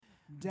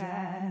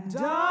And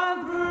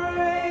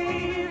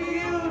unbrave,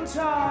 you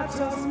taught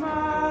us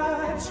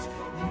much.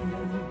 You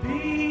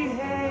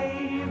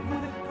behave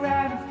with a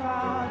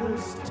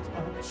grandfather's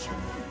touch.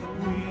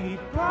 We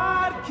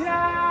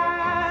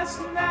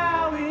podcast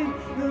now in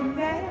your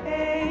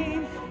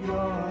name.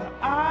 Your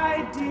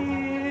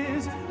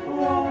ideas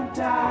won't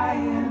die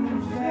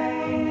in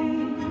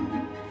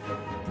vain.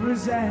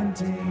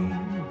 Presenting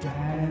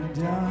Dan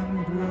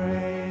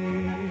Unbrave.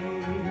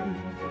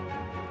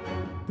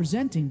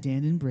 Presenting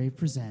Dan and Brave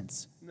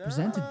Presents.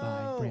 Presented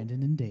by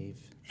Brandon and Dave.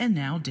 And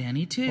now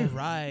Danny too. All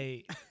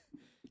right.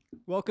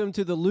 Welcome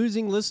to the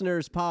Losing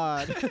Listeners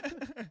Pod.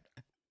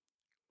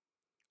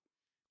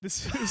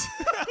 This is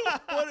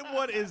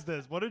What is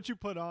this? What did you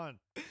put on?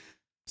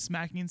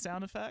 smacking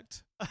sound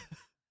effect.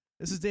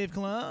 This is Dave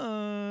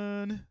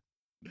Cologne.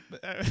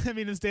 I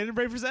mean, it's Dan and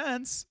Brave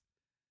Presents.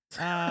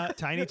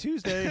 Tiny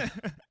Tuesday.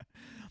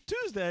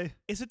 Tuesday.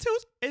 It's a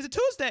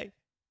Tuesday.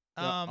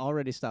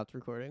 Already stopped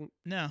recording.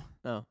 No.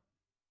 Oh.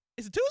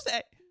 It's a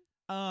Tuesday.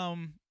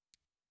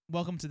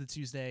 Welcome to the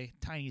Tuesday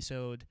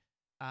Tiny-sode.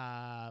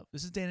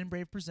 This is Dan and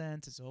Brave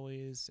Presents. As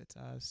always, it's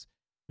us.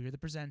 We're the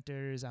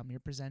presenters. I'm your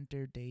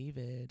presenter,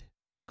 David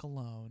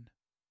Cologne.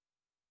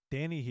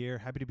 Danny here.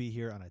 Happy to be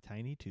here on a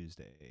Tiny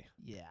Tuesday.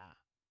 Yeah.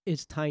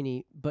 It's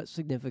tiny but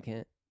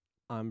significant.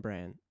 I'm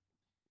Bran.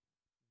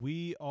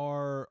 We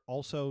are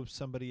also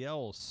somebody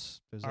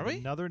else. There's Are we?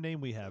 another name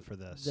we have for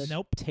this. The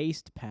Nope.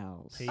 Taste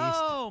Pals. Taste.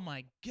 Oh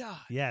my God.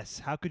 Yes.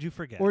 How could you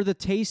forget? Or the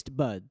Taste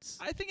Buds.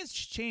 I think it's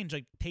changed,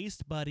 like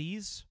Taste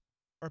Buddies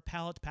or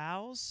Palate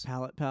Pals.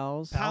 Palate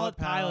Pals. Palate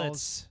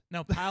Pilots.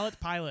 No, Palate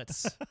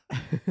Pilots.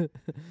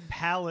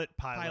 Palate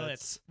pilots.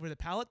 Pilots. We're the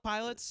Palate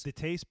Pilots. The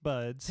Taste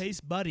Buds.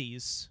 Taste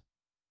Buddies.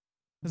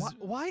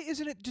 Why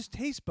isn't it just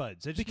Taste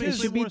Buds? It just Because makes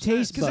it should be more Taste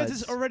sense. Because Buds.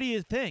 that's already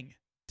a thing.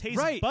 Taste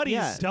Right, Buddies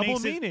yeah. Double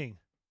makes it- meaning.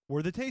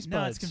 We're the Taste No,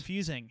 Buds. it's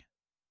confusing.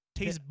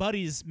 Taste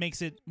Buddies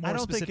makes it more I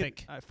don't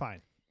specific. think it,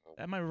 fine.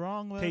 Am I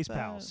wrong with Taste that?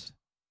 Pals.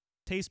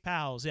 Taste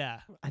Pals, yeah.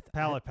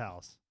 Palate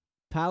Pals.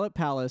 Palate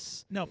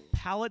Palace. No,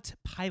 Palate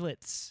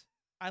Pilots.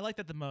 I like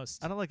that the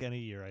most. I don't like any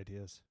of your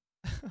ideas.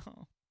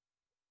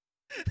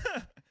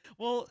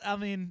 Well, I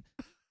mean,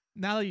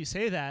 now that you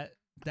say that,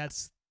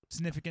 that's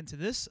significant to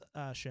this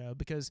show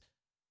because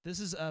this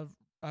is a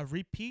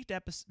repeat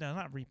episode. No,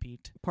 not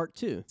repeat. Part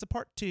 2. It's a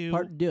part 2.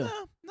 Part deux.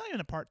 No, not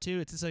even a part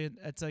 2.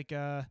 It's like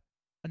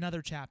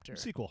another chapter.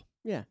 Sequel.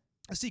 Yeah.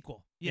 A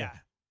sequel. Yeah.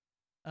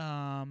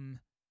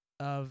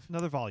 Of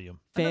Another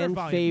volume. Fan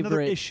volume, Another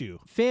favorite. issue.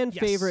 Fan Yes.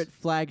 favorite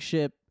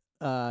flagship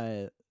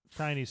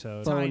Tiny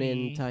so. phone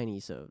Tiny. in tiny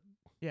so.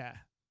 yeah.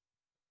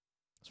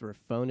 So we're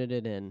phoning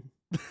it in.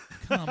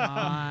 Come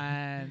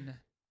on.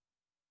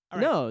 All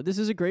right. No, this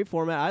is a great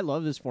format. I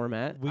love this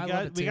format. We I love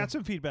got it we too. got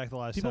some feedback the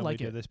last People time like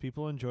we it. did this.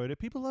 People enjoyed it.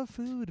 People love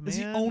food, man. This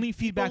is the only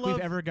feedback People we've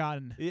love- ever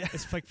gotten. Yeah.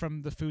 It's like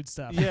from the food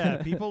stuff.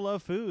 Yeah, people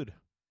love food.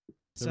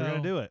 So we're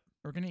gonna do it.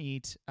 We're gonna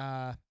eat.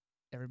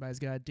 Everybody's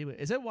gotta do it.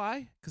 Is that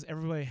why? Because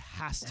everybody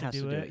has to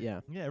do it.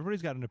 Yeah. Yeah,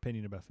 everybody's got an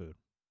opinion about food.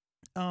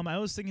 I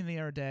was thinking the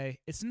other day,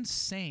 it's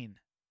insane.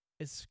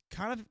 It's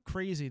kind of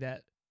crazy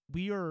that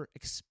we are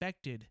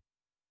expected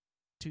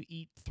to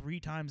eat 3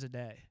 times a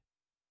day.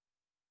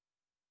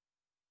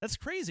 That's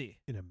crazy.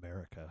 In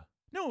America.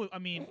 No, I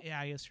mean, yeah,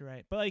 I guess you're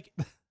right. But like,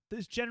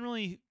 there's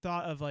generally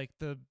thought of like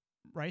the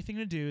right thing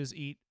to do is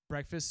eat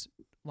breakfast,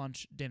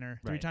 lunch, dinner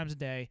 3 Right. times a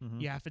day.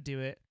 Mhm. You have to do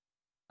it.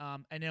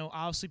 I know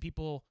obviously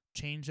people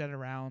change that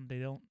around. They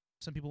don't.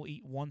 Some people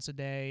eat once a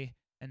day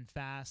and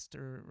fast,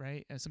 or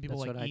right. And some people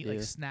That's like what I eat like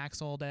do.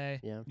 snacks all day.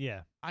 Yeah.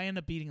 Yeah. I end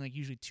up eating like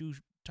usually 2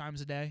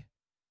 times a day.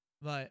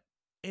 But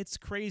it's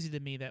crazy to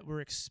me that we're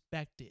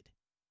expected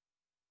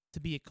to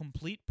be a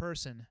complete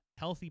person,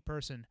 healthy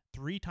person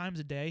 3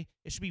 times a day.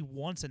 It should be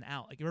once and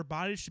out. Like our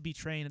bodies should be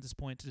trained at this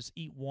point to just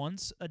eat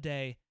once a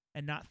day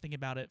and not think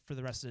about it for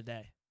the rest of the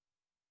day.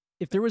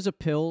 If there was a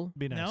pill,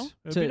 Be nice. No? It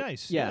would To- be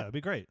nice. yeah. Yeah, it'd be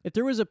great. if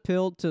there was a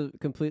pill to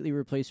completely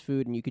replace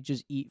food and you could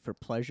just eat for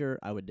pleasure,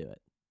 I would do it.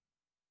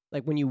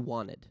 Like when you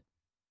wanted.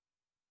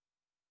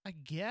 I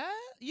guess,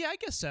 yeah, I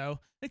guess so.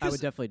 I Because would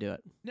definitely do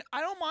it.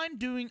 I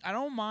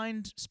don't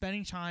mind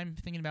spending time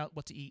thinking about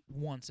what to eat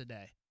once a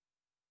day.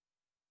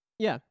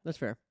 Yeah, that's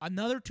fair.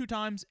 Another 2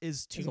 times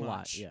is too It's a much.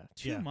 lot, yeah.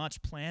 Too Yeah.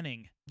 much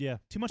planning. Yeah.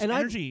 Too much And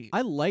energy.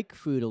 I like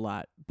food a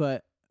lot,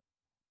 but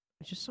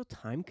it's just so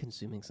time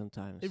consuming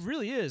sometimes. It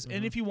really is.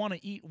 And Mhm. if you want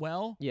to eat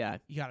well, Yeah.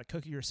 you got to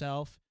cook it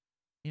yourself.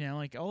 You know,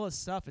 like all this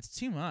stuff, it's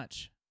too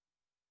much.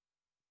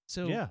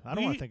 So Yeah, I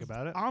don't want to think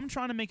about it. I'm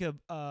trying to make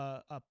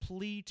a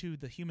plea to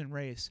the human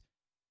race.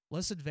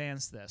 Let's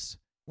advance this.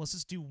 Let's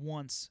just do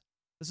once.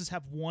 Let's just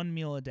have 1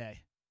 meal a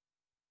day.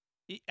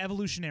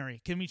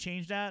 Evolutionary. Can we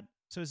change that?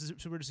 So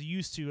we're just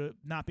used to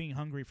not being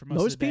hungry for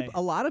most of the day. people,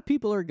 a lot of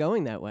people are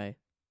going that way.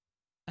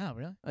 Oh,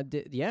 really?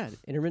 Yeah,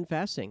 intermittent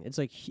fasting. It's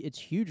like it's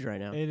huge right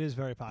now. It is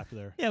very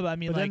popular. Yeah, but I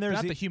mean, But then like there's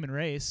not the- the human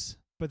race.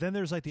 But then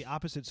there's like the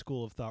opposite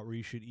school of thought where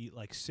you should eat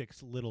like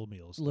 6 little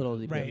meals.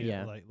 Right.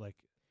 Yeah. Like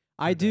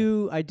I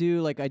do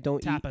like I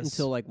don't eat Tapas.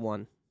 until like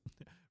 1.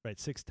 right,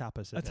 6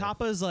 tapas. A day.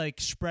 tapa is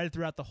like spread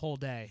throughout the whole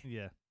day.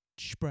 Yeah.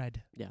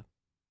 Spread.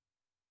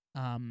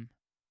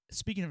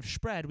 Speaking of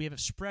spread, we have a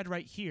spread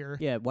right here.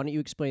 Yeah, why don't you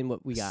explain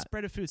what we got?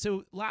 Spread of food.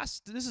 So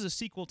this is a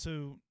sequel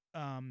to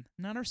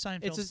not our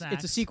Seinfeld Snacks.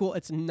 It's a sequel.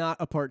 It's not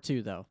a part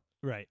 2 though.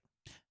 Right.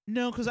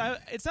 No, because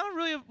it's not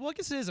really. Well, I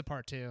guess it is a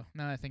part 2.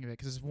 Now that I think of it,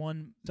 because it's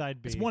one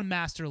Side B. It's one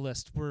master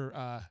list. We're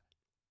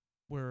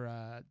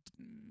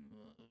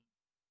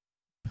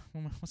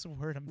what's the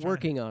word I'm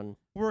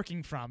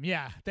working from?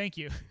 Yeah, thank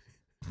you.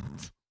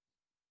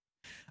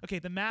 Okay,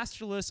 the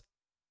master list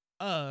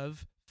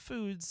of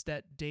foods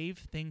that Dave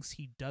thinks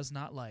he does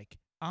not like.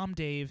 I'm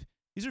Dave.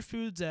 These are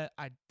foods that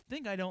I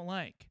think I don't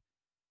like,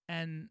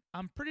 and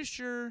I'm pretty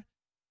sure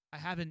I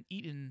haven't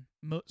eaten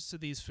most of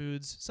these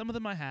foods. Some of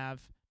them I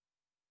have,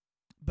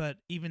 but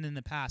even in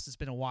the past, it's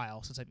been a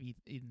while since I've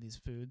eaten these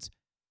foods,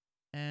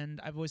 and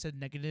I've always had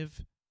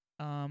negative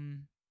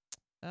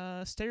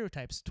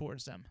stereotypes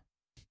towards them.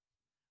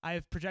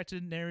 I've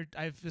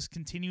just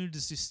continued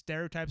to see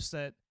stereotypes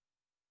that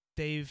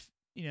they've,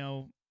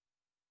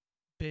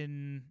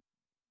 been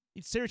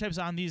stereotypes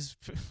on these.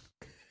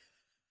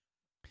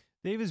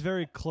 Dave is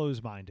very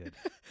close-minded.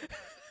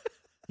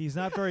 He's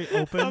not very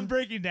open. I'm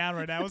breaking down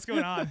right now. What's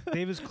going on?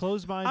 Dave is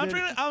closed-minded.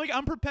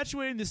 I'm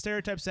perpetuating the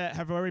stereotypes that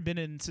have already been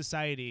in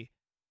society.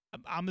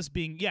 I'm just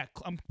being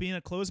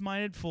a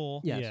closed-minded fool.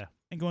 Yes. Yeah.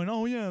 And going,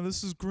 oh yeah,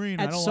 this is green.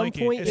 I At don't some like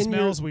point it. It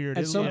smells weird.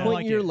 At some I don't point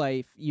like in your it.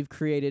 life, you've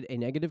created a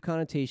negative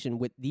connotation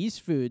with these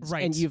foods,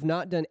 Right. and you've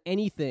not done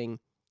anything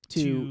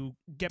to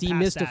get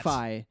past that.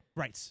 demystify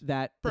Right.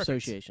 that Perfect.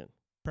 association.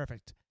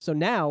 Perfect. So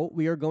now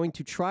we are going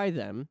to try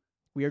them.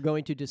 We are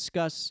going to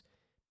discuss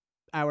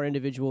our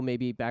individual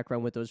maybe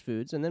background with those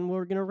foods, and then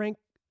we're going to rank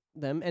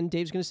them, and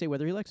Dave's going to say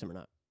whether he likes them or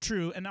not.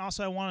 True, and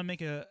also I want to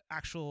make a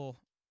actual.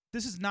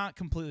 This is not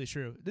completely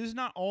true. This is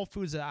not all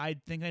foods that I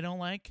think I don't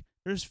like.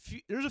 There's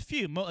a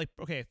few.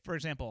 Okay, for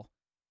example,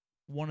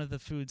 one of the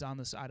foods on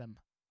this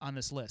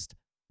list,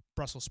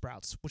 Brussels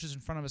sprouts, which is in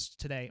front of us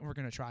today, and we're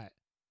gonna try it.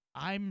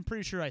 I'm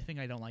pretty sure I think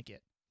I don't like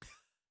it.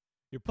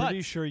 You're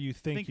pretty sure you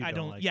think you I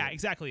don't like yeah, it.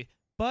 exactly.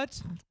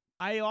 But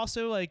I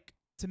also like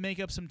to make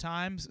up some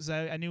time, because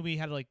I knew we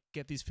had to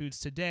get these foods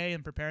today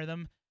and prepare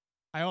them.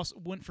 I also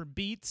went for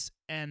beets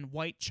and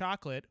white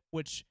chocolate,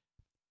 which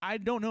I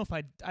don't know if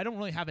I don't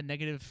really have a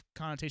negative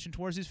connotation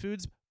towards these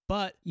foods,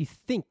 but You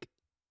think.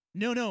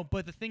 no.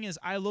 But the thing is,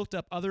 I looked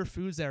up other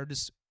foods that are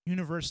just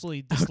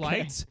universally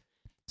disliked.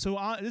 So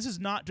this is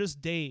not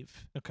just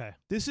Dave. Okay.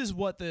 This is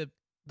what the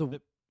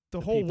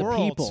whole people.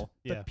 world,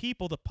 The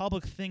people, the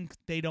public think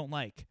they don't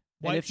like.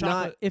 And if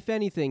not, if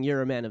anything,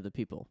 you're a man of the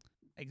people.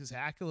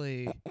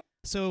 Exactly.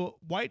 So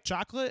white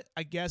chocolate,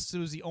 I guess it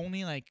was the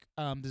only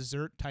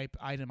dessert type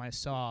item I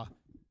saw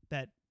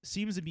that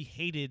seems to be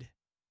hated,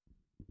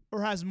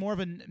 or has more of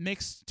a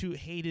mixed to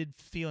hated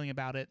feeling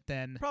about it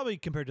than Probably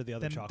compared to the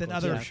other than chocolates.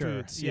 other for sure.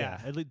 foods, yeah.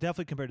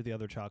 Definitely compared to the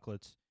other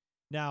chocolates.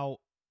 Now,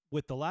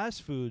 with the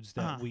last foods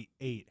that we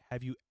ate,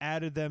 have you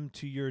added them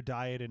to your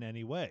diet in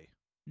any way?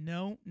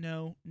 no,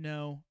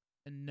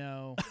 and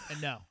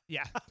no.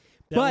 Yeah.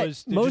 But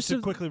just most to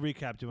of- quickly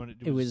recap, do you want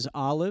to, It was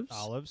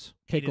olives,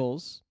 Hated.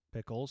 pickles,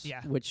 pickles.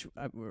 Yeah. which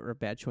were a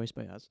bad choice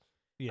by us.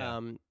 Yeah.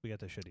 We got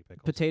the shitty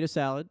pickles. Potato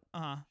salad,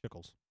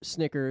 Pickles.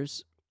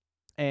 Snickers,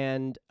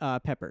 and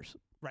peppers.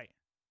 Right.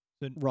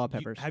 So Raw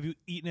peppers. Have you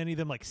eaten any of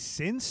them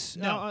since?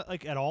 No. Now,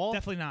 at all?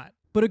 Definitely not.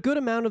 But a good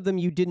amount of them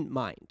you didn't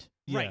mind.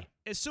 Yeah. Right.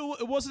 So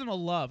it wasn't a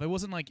love. It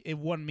wasn't like it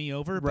won me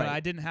over, but Right. I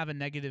didn't have a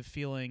negative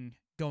feeling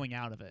going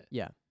out of it.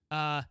 Yeah.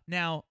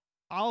 Now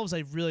olives I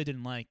really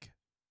didn't like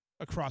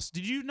across.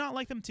 Did you not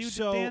like them too,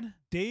 So Dan?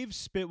 Dave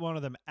spit one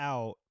of them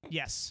out.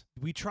 Yes.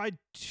 We tried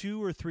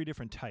 2 or 3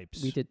 different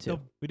types. We did too.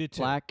 We did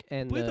 2. Black I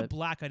and believe the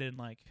black I didn't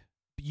like.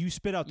 You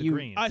spit out the You-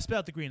 green. I spit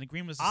out the green. The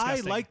green was I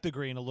disgusting. like the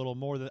green a little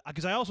more than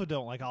because I also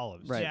don't like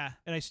olives. Right. Yeah.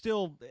 And I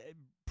still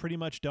pretty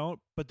much don't.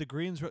 But the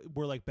greens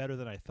were better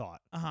than I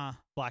thought.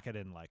 Black I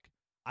didn't like.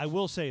 I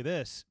will say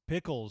this: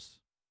 pickles.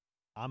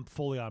 I'm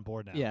fully on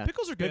board now. Yeah.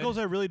 Pickles are good. Pickles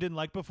I really didn't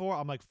like before.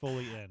 I'm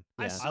fully in.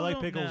 I Yeah. still I like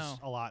don't pickles know.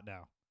 a lot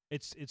now.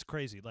 It's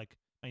crazy. Like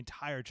my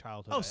entire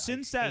childhood. Oh,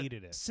 I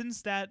hated it.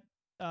 Since that.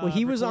 Well,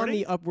 he was on the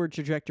recording? upward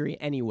trajectory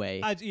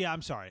anyway.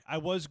 I'm sorry. I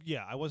was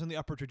on the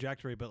upper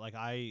trajectory, but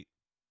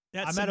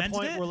That I'm at a cemented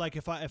point it?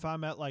 where if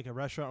I'm at a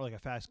restaurant or a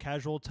fast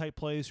casual type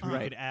place where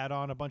Right. you could add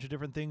on a bunch of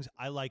different things,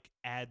 I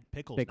add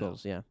pickles.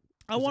 Pickles, yeah.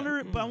 I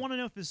wonder, Mm. but I want to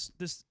know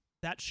if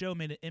that show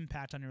made an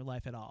impact on your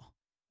life at all.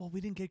 Well, we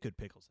didn't get good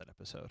pickles that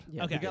episode.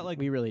 Yeah, Okay. we got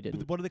we really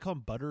didn't. What do they call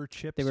them? Butter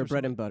chips? They were or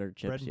bread something? and butter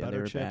chips. Bread and yeah, butter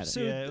they were chips. bad.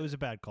 So- Yeah, it was a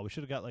bad call. We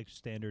should have got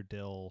standard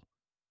dill,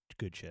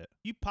 good shit.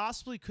 You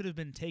possibly could have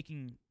been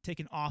taken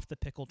off the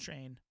pickle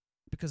train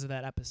because of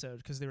that episode,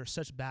 because they were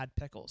such bad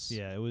pickles.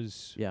 Yeah, it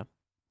was. Yeah.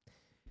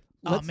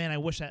 Oh Let's- man, I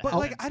wish that. But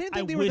happened. I didn't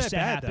think they were wish that bad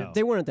happened. though.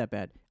 They weren't that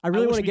bad. I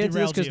really wish want to we get into this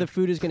derailed because you. the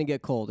food is going to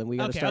get cold, and we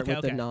got to Okay, start okay,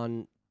 with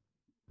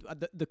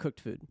okay. the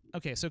cooked food.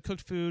 Okay, so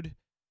cooked food.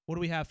 What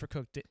do we have for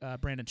cooked,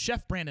 Brandon?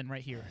 Chef Brandon,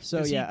 right here. So,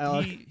 'Cause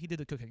yeah, he did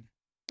the cooking.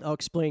 I'll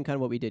explain kind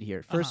of what we did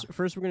here. First,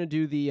 we're going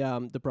to do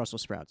the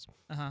Brussels sprouts.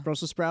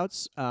 Brussels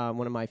sprouts,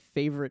 one of my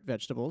favorite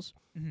vegetables.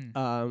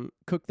 Mm-hmm.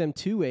 Cook them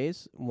 2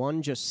 ways.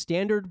 One, just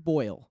standard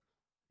boil.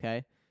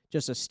 Okay.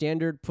 just a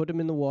standard. Put them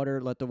in the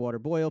water, let the water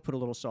boil, put a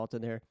little salt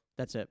in there.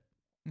 That's it.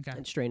 Okay.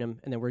 And strain them,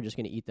 and then we're just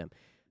going to eat them.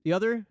 The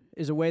other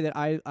is a way that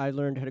I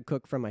learned how to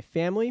cook from my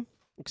family,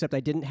 except I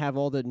didn't have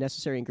all the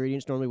necessary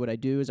ingredients. Normally what I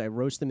do is I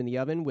roast them in the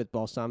oven with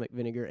balsamic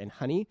vinegar and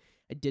honey.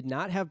 I did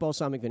not have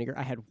balsamic vinegar.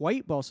 I had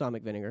white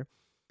balsamic vinegar.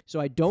 So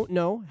I don't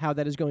know how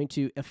that is going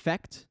to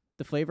affect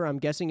the flavor. I'm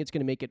guessing it's going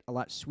to make it a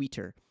lot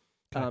sweeter.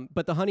 Okay.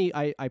 But the honey,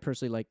 I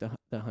personally like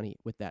the honey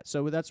with that.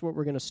 So that's what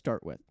we're going to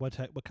start with. What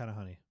kind of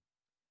honey?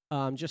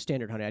 Just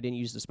standard honey. I didn't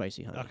use the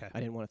spicy honey. Okay. I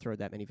didn't want to throw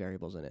that many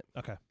variables in it.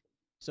 Okay.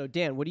 So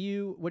Dan,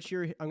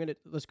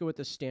 let's go with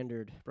the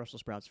standard Brussels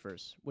sprouts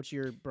first. What's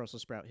your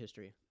Brussels sprout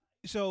history?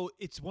 So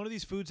it's one of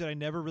these foods that I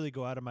never really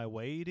go out of my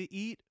way to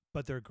eat,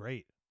 but they're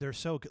great. They're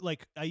so good.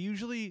 Like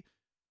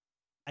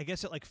I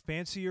guess at like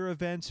fancier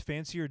events,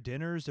 fancier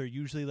dinners, they're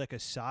usually like a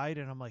side,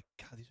 and I'm like,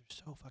 God, these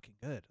are so fucking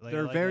good. Like,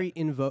 They're like very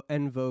in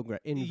vogue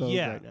right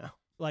now.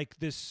 like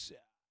this.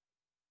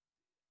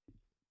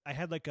 I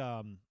had like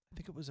I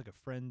think it was like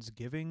a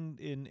Friendsgiving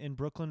in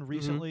Brooklyn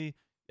recently.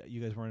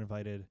 You guys weren't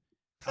invited.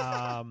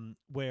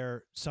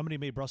 Where somebody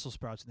made Brussels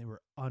sprouts and they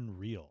were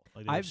unreal.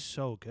 Like they were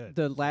so good.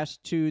 The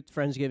last 2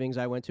 Friendsgivings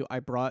I went to, I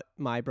brought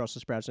my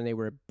Brussels sprouts and they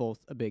were both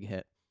a big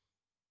hit.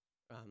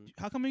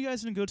 How come you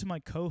guys didn't go to my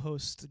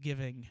co-host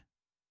giving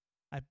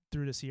I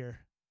threw this year?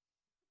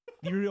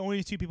 You were the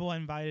only 2 people I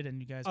invited,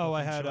 and you guys. Oh,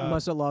 I had.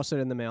 Must have lost it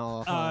in the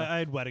mail. I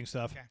had wedding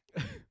stuff.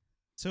 Okay.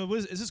 So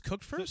is this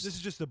cooked first? This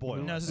is just the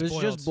boiled. No, this is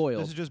just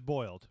boiled. This is just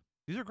boiled.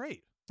 These are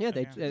great. Yeah,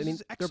 Okay. I mean,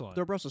 excellent.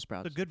 they're Brussels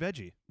sprouts. It's a good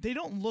veggie. They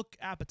don't look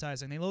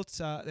appetizing. They look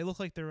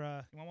like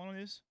they're. You want one of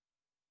these?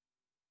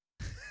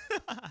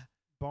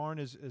 Barn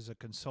is a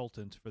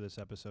consultant for this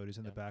episode. He's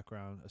in the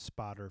background, a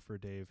spotter for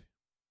Dave.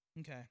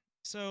 Okay,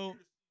 so.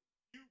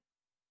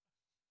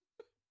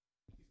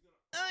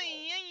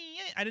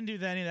 I didn't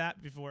do any of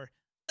that before.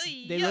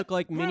 They look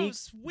like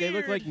gross, mini. They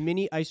look like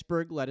mini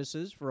iceberg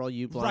lettuces for all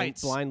you blind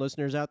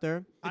listeners out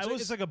there.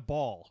 It's like a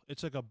ball.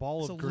 It's like a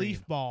ball of a green.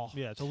 leaf ball.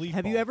 Yeah, it's a leaf.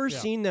 Have ball. you ever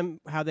seen them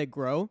how they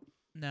grow?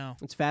 No,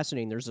 It's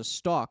fascinating. There's a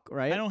stalk,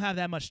 right? I don't have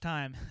that much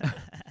time.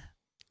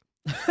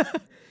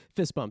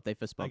 Fist bump. They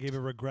fist I bump. gave a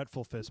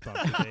regretful fist bump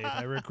to Dave.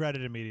 I regret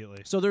it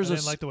immediately. So there's I a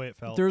didn't like the way it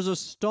felt. There's a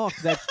stalk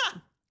that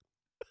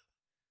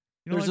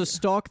a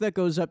stalk that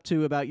goes up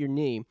to about your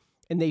knee,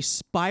 and they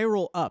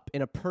spiral up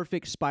in a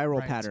perfect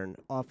spiral pattern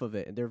off of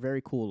it. And they're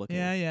very cool looking.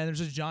 Yeah.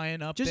 There's a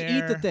giant up Just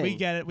there. eat the thing. We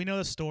get it. We know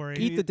the story.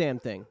 Eat the damn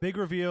thing. Big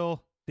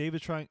reveal. Dave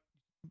is trying.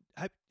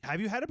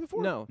 Have you had it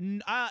before? No.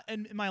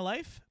 In my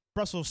life,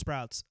 Brussels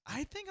sprouts.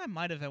 I think I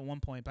might have at one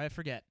point, but I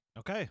forget.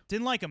 Okay.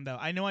 Didn't like them though.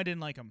 I know I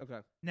didn't like them. Okay.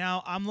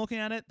 Now I'm looking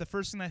at it. The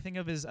first thing I think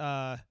of is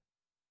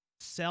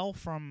Cell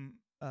from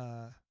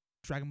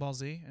Dragon Ball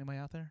Z. Anybody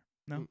out there?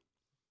 No.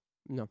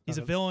 No. He's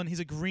a villain. He's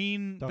a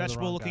green Those are the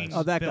vegetable wrong looking. guys.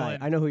 Oh, that villain.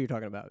 guy. I know who you're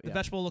talking about. The Yeah.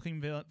 vegetable looking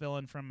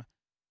villain from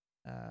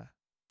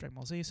Dragon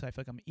Ball Z. So I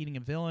feel like I'm eating a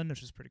villain,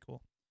 which is pretty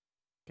cool.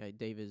 Okay.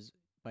 Dave is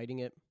biting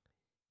it.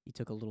 He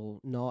took a little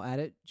gnaw at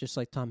it, just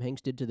like Tom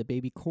Hanks did to the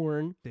baby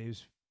corn.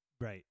 Dave's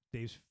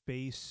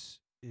face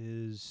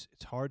is.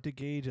 It's hard to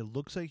gauge. It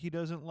looks like he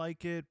doesn't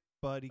like it,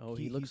 but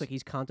he looks like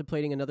he's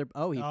contemplating another.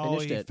 Oh, he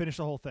finished he it. finished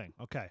the whole thing.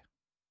 Okay.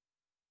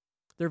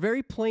 They're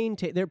very plain.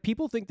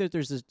 People think that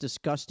there's this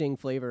disgusting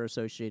flavor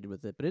associated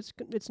with it, but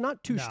it's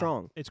not too No,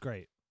 strong. It's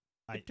great.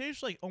 It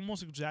tastes like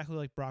almost exactly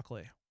like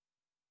broccoli.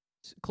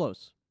 It's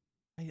close.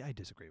 I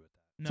disagree with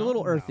that. It's a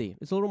little No. earthy.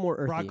 It's a little more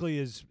earthy. Broccoli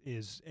is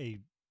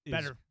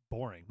Better.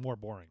 boring, more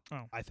boring.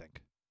 Oh. I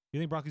think. You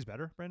think broccoli's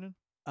better, Brandon?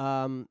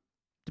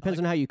 Depends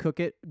on how you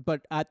cook it,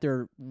 but at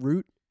their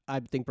root,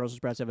 I think Brussels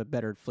sprouts have a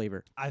better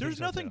flavor.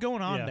 There's nothing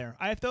going on there.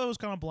 I thought it was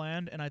kind of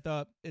bland, and I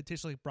thought it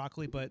tasted like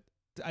broccoli, but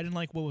I didn't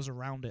like what was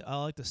around it. I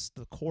like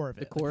the core of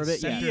it. The core like of it,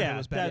 center yeah. of it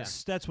was better.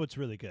 That's what's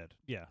really good.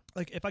 Yeah.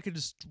 Like if I could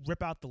just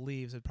rip out the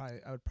leaves, I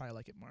would probably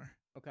like it more.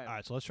 Okay. All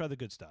right, so let's try the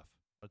good stuff.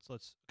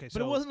 Let's. Okay,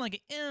 But it wasn't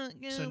like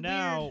so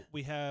now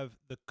we have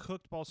the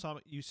cooked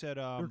balsamic. You said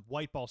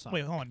white balsamic.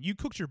 Wait, hold on. You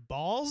cooked your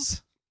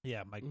balls?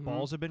 Yeah, my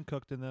balls have been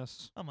cooked in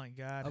this. Oh my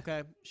god.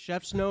 Okay.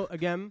 Chef's note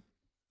again.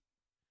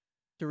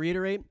 To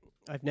reiterate,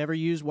 I've never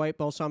used white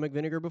balsamic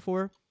vinegar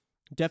before.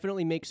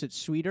 Definitely makes it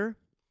sweeter.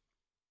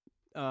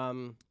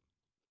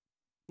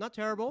 Not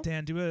terrible.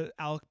 Dan, do a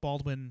Alec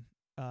Baldwin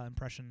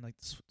impression, like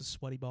the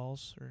sweaty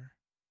balls, or.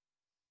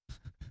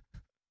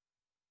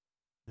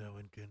 No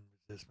one can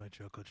resist my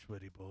chocolate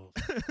sweaty balls.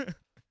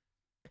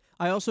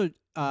 I also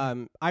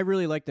I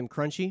really like them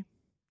crunchy.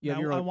 You have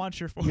Now, your own. I want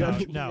your fork. You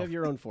have, No. you have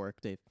your own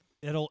fork, Dave.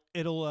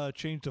 It'll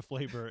change the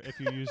flavor if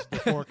you use the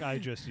fork I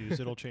just used.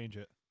 It'll change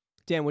it.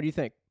 Dan, what do you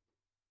think?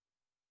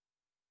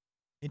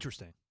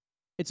 Interesting.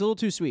 It's a little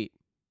too sweet.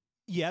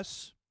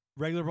 Yes,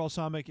 regular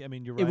balsamic. I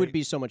mean, you're right. It would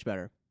be so much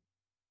better.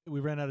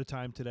 We ran out of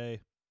time today.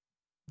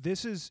 I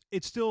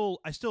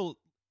still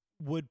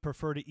would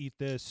prefer to eat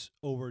this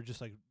over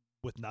just like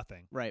with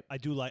nothing. Right. I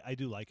do like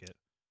it.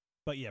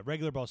 But yeah,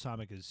 regular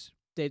balsamic is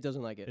Dave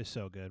doesn't like it.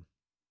 so good.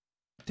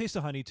 Taste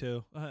the honey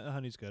too.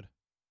 Honey's good.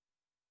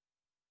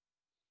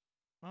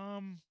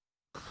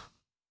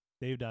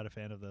 Dave not a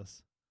fan of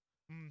this.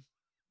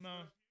 No.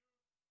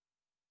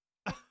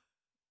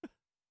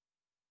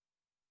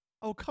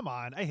 Oh, come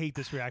on. I hate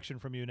this reaction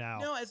from you now.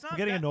 No, it's not. I'm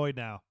getting that. annoyed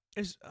now.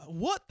 It's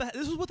what the.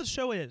 This is what the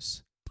show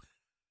is.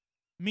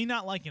 Me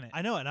not liking it.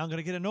 I know it, and I'm going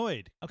to get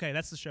annoyed. Okay,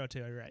 that's the show too.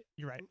 You're right.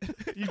 You're right.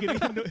 You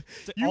getting annoyed.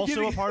 It's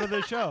also a part of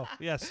the show.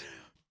 Yes.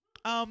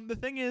 The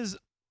thing is,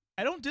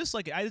 I don't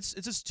dislike it. It's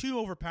just too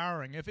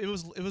overpowering. If it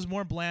was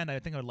more bland, I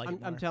think I would like it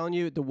more. I'm telling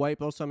you, the white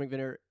balsamic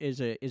vinegar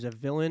is a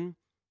villain.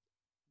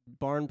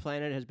 Barn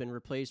Planet has been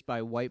replaced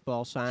by white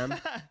balsam.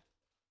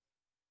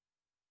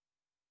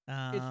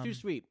 It's too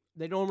sweet.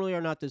 They normally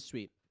are not this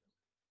sweet.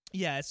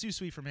 Yeah, it's too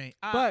sweet for me.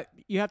 But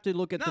you have to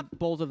look at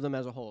both of them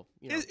as a whole.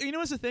 You know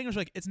what's the thing? It's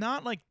like it's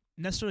not like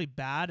necessarily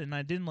bad, and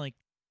I didn't like.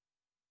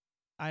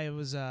 I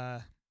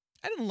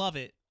didn't love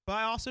it, but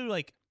I also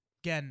like.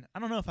 Again, I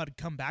don't know if I'd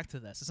come back to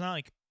this. It's not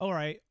like, all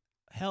right,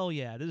 hell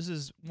yeah, this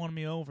is won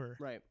me over.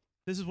 Right.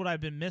 This is what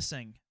I've been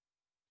missing.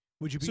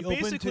 Would you be So open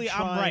basically, to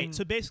trying, I'm right.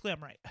 So basically,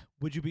 I'm right.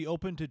 Would you be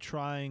open to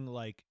trying,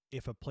 like,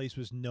 if a place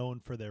was known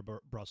for their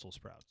Brussels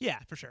sprouts? Yeah,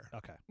 for sure.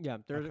 Okay. Yeah,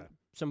 there's Okay.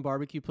 some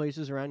barbecue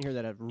places around here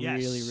that have Yes.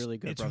 really, really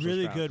good It's Brussels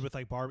really sprouts. good with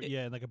like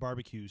in like a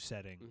barbecue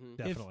setting. Mhm.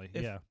 Definitely.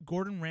 If yeah.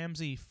 Gordon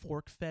Ramsay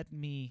fork fed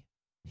me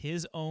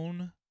his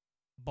own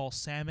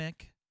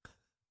balsamic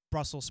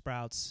Brussels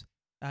sprouts,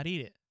 I'd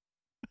eat it.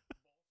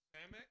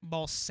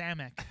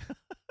 Balsamic.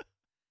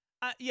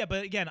 Yeah,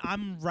 but again,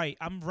 I'm right.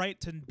 I'm right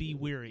to be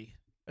weary,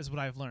 is what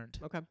I've learned.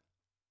 Okay.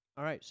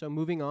 All right. So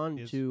moving on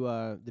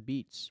to the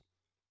beets.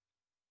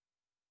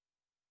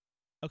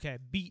 Okay,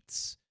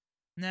 beets.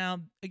 Now,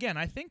 again,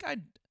 I think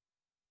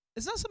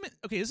it's not something.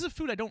 Okay, this is a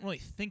food I don't really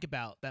think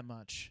about that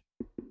much.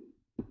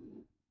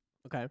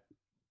 Okay.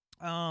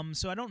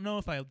 So I don't know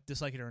if I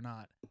dislike it or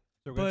not.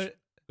 So But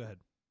go ahead.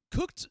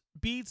 cooked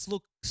beets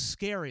look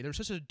scary. They're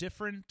such a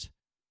different.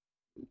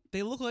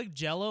 They look like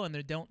Jell-O and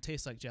they don't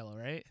taste like Jell-O,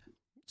 right?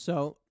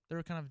 So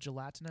They're kind of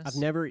gelatinous. I've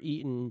never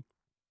eaten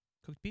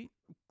cooked beet.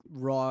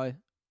 raw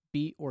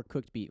beet or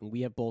cooked beet, and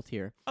we have both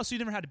here. Oh, so you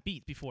never had a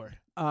beet before?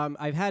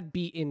 I've had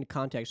beet in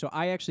context. So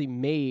I actually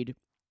made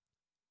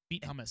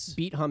Beet hummus.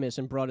 beet hummus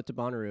and brought it to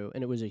Bonnaroo,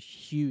 and it was a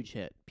huge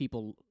hit.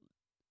 People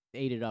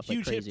ate it up Huge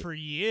like crazy. hit for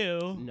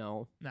you.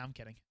 No. No, I'm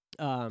kidding.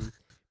 And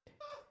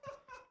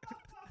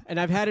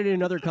I've had it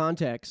in other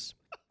contexts.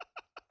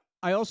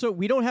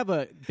 We don't have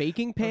a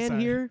baking pan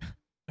sorry. here.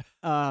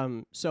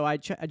 So I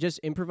just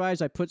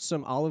improvised. I put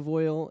some olive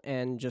oil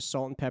and just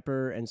salt and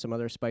pepper and some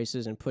other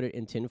spices and put it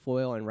in tin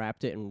foil and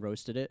wrapped it and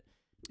roasted it.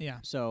 Yeah.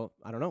 So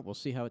I don't know. We'll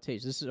see how it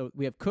tastes.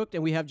 We have cooked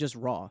and we have just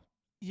raw.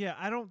 Yeah,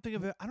 I don't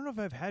know if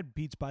I've had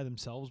beets by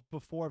themselves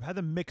before. I've had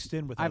them mixed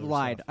in with I've other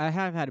lied. stuff. I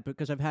have had it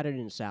because I've had it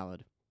in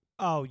salad.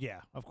 Oh, yeah,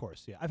 of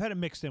course. Yeah. I've had it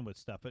mixed in with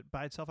stuff, but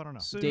by itself, I don't know.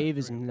 So, Dave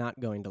is not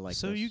going to like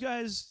so this. you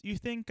guys, you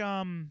think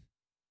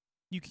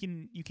you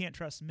can't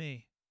trust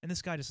me, and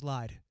this guy just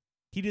lied.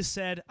 He just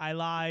said I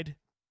lied.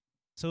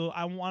 So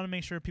I want to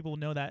make sure people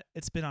know that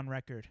it's been on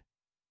record.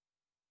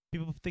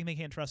 People think they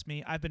can't trust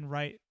me. I've been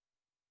right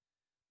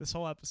this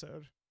whole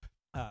episode.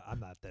 I'm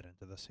not that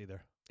into this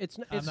either.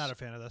 I'm not a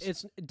fan of this.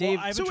 It's Dave.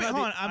 Well, So wait,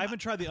 hold on, I haven't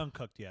tried the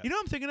uncooked yet. You know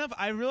what I'm thinking of?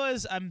 I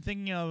realize I'm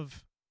thinking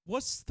of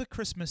what's the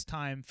Christmas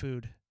time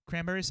food?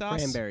 Cranberry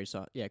sauce? cranberry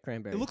sauce. Yeah,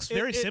 cranberry. It looks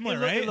very similar,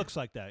 right? It looks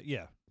like that,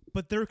 yeah.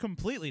 But they're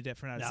completely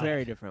different. it's I'd say.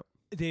 very different.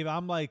 Dave,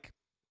 I'm like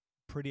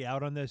pretty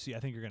out on this. Yeah, I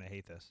think you're going to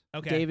hate this.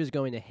 Okay. Dave is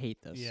going to hate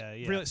this. Yeah.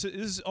 Really? So this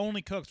is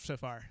only cooked so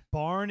far.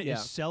 Barn Yeah.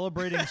 is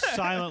celebrating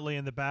silently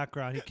in the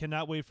background. He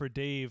cannot wait for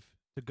Dave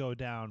to go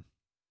down.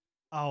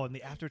 Oh, and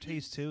the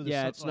aftertaste too.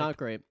 Yeah, it's not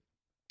great.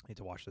 I need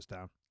to wash this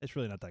down. It's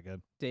really not that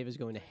good. Dave is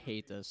going to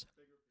hate this.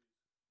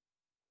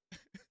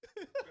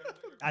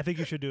 I think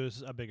you should do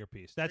a bigger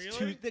piece. That's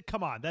Really? too.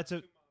 Come on, that's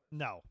a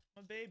no.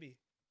 My baby.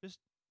 Just-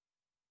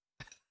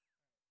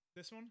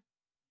 this one?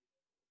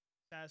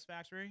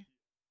 Satisfactory?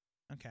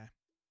 Okay.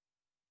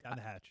 Down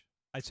the hatch.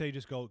 I'd say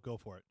just go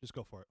for it. Just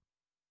go for it.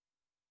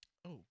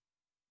 Oh.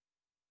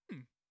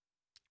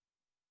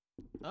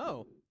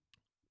 Oh.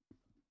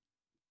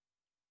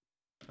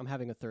 I'm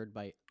having a third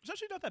bite. It's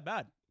actually not that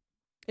bad.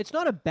 It's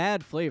not a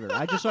bad flavor.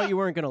 I just thought you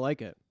weren't going to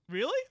like it.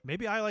 Really?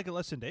 Maybe I like it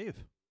less than Dave.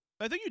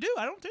 I think you do.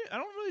 I don't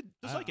really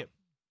dislike it.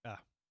 I I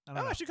don't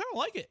know. actually kind of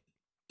like it.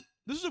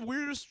 This is the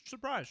weirdest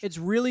surprise. It's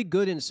really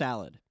good in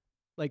salad.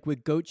 Like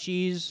with goat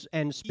cheese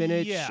and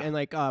spinach Yeah. and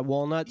like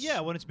walnuts.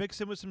 Yeah, when it's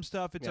mixed in with some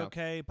stuff, it's Yeah.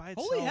 okay. By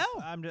itself, Holy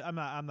hell. I'm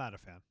not a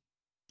fan.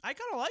 I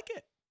kind of like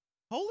it.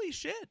 Holy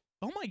shit.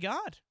 Oh my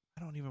god.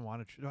 I don't even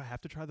want to. Do I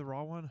have to try the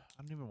raw one?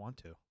 I don't even want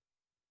to.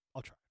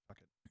 I'll try. Fuck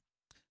it.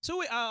 So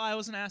wait, I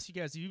was going to ask you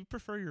guys, do you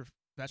prefer your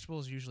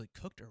vegetables usually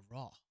cooked or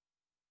raw?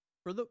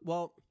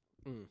 Raw.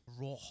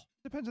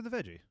 Depends on the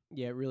veggie.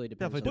 Yeah, it really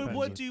depends. Definitely on the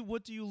depends. veggie.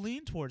 What do you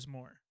lean towards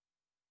more?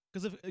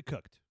 Because if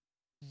Cooked,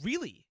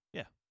 really?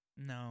 Yeah.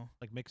 No.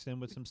 like mixed in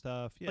with some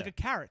stuff. Yeah. Like a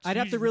carrot. I'd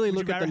have to really would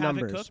look you at the rather have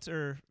numbers. It cooked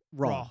or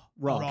Raw.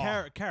 Raw.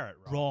 carrot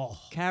raw. raw?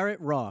 Carrot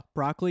raw.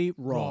 Broccoli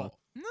raw.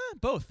 Nah,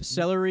 both.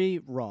 Celery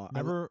raw.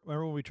 Remember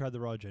when we tried the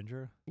raw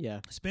ginger?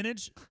 Yeah.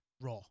 Spinach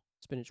raw.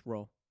 Spinach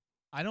raw.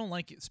 I don't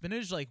like it.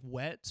 Spinach like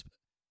wet.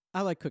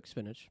 I like cooked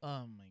spinach.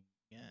 Oh my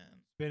god.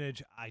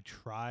 Spinach, I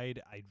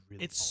tried. I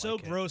really It's don't so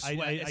like gross. It.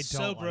 I It's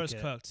don't so like gross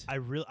it. cooked.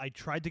 I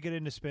tried to get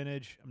into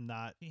spinach. I'm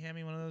not Can you hand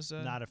me one of those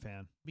not a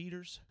fan.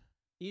 beaters?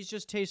 These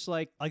just taste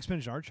like. I like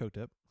spinach and artichoke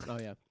dip. Oh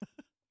yeah.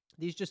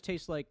 These just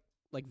taste like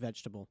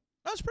vegetable.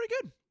 That was pretty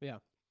good. Yeah.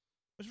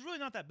 It's really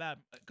not that bad.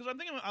 Because I'm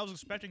thinking I was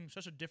expecting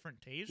such a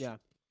different taste. Yeah.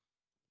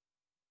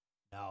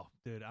 No,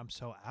 dude, I'm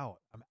so out.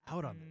 I'm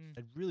out on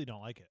this. I really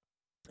don't like it.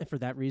 And for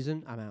that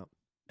reason, I'm out.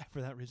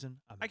 For that reason,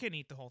 I can't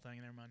eat the whole thing.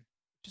 Never mind.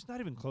 just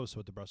not even close to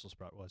what the Brussels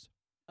sprout was.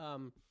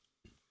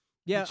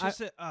 Yeah, it's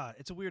just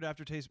it's a weird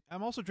aftertaste.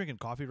 I'm also drinking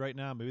coffee right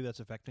now. Maybe that's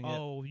affecting it.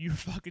 Oh, you're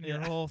fucking your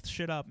Yeah. whole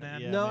shit up, man.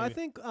 Yeah. no,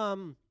 maybe.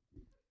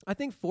 I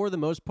think for the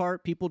most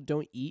part, people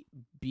don't eat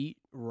beet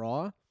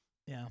raw.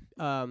 Yeah.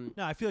 No,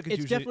 I feel like it's,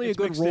 It's usually, definitely it's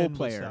a good mixed role in with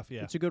player. Stuff,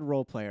 yeah. It's a good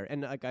role player,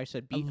 and like I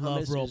said, I beet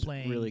love hummus role is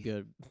playing. really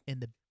good. In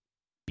the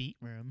beat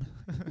room.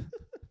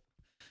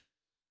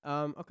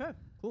 Okay,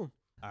 cool.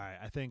 All right,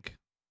 I think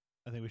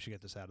we should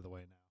get this out of the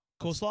way now.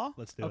 Coleslaw?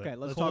 Let's do it. Okay,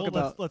 let's talk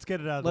about. Let's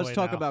get it out of the way Let's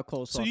talk now. about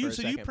coleslaw. So for you a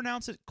so you second.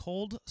 pronounce it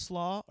cold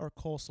slaw or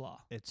coleslaw?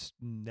 It's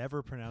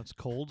never pronounced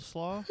cold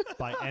slaw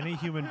by any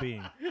human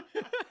being.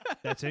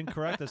 That's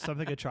incorrect. That's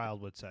something a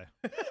child would say.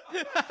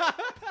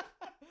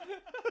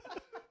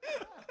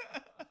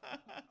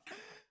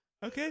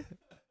 Okay.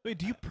 Wait,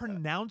 do you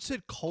pronounce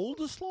it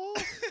cold slaw?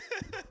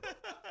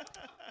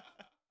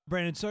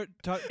 Brandon,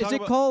 talk Is it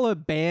about, called a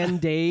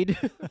Band-Aid?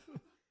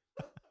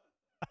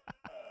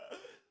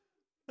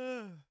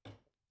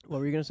 What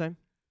were you gonna say?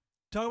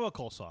 talk about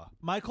coleslaw.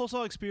 My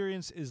coleslaw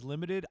experience is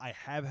limited. I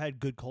have had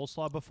good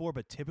coleslaw before,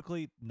 but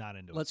typically not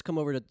into it. Let's come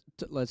over to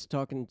let's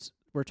talking.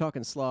 We're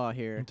talking slaw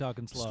here. I'm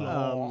talking slaw.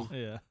 Slaw.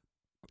 Yeah.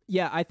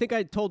 Yeah, I think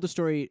I told the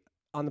story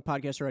on the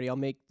podcast already. I'll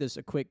make this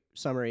a quick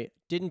summary.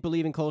 Didn't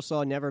believe in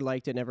coleslaw, never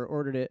liked it, never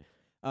ordered it.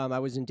 I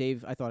was in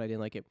Dave. I thought I didn't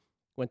like it.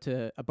 Went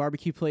to a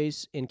barbecue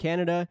place in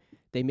Canada.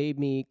 They made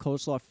me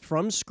coleslaw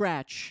from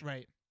scratch,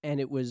 Right. and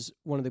it was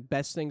one of the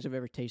best things I've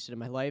ever tasted in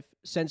my life.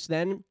 Since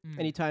then,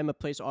 anytime a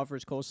place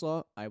offers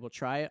coleslaw, I will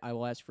try it. I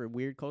will ask for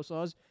weird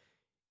coleslaws.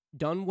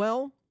 Done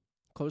well,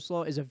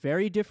 coleslaw is a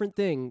very different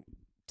thing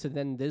to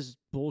then this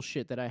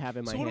bullshit that I have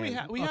in my So hand. what do we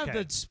have? We Okay.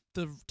 have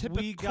the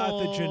typical. We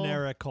got the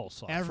generic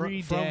coleslaw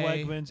every from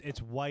day. Wegmans.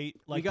 It's white.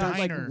 We Like got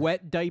diner. like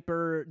wet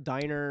diaper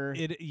diner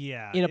in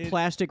in a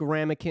plastic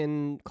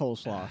ramekin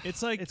coleslaw.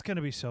 It's like It's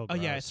gonna be so. oh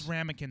Gross. yeah, it's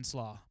ramekin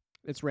slaw.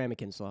 It's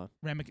ramekin slaw.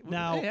 Ramekin.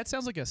 Now- Hey, that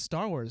sounds like a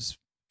Star Wars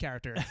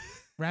character.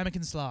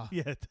 Ramekin slaw.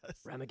 Yeah, it does.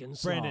 Ramekin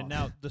slaw. Brandon,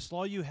 now the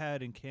slaw you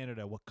had in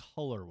Canada, what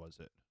color was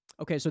it?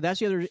 Okay, so that's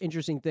the other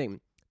interesting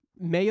thing.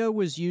 Mayo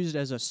was used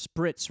as a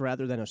spritz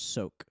rather than a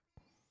soak.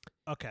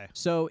 Okay.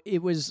 So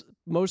it was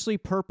mostly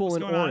purple What's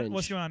and going orange. on?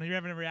 What's going on? Are you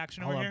having a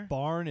reaction Hold over on. here?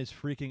 Barn is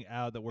freaking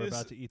out that we're This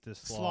about to eat this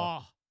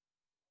slaw. Slaw.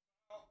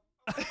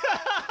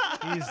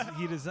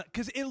 He does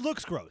because it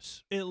looks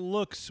gross. It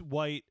looks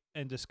white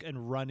and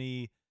and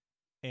runny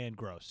and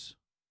gross.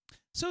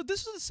 So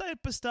this is the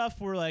type of stuff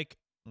where like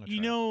I'm gonna you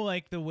try it. know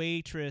like the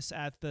waitress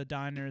at the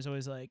diner is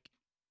always like,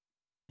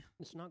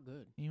 It's not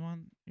good. you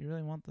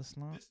really want the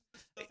slaw? This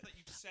stuff that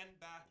you send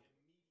back.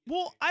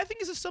 Well, I think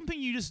this is something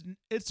you just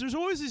there's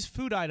always these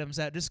food items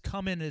that just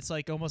come in. It's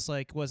like almost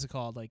like what's it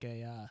called, like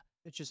a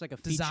It's just like a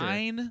feature.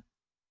 design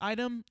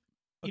item.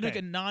 You know, like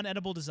Okay. a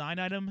non-edible design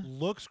item.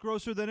 Looks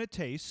grosser than it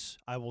tastes.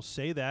 I will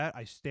say that.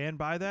 I stand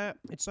by that.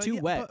 It's But too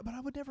yeah, wet. But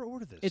I would never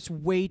order this. It's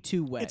way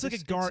too wet. It's like a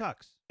It gar-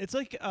 sucks. It's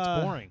like It's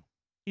boring.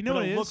 You know but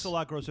what it it looks is? a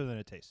lot grosser than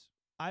it tastes.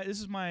 This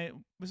is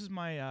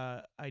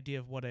my idea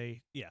of what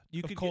a Yeah,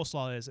 you of could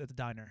coleslaw is at the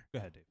diner. Go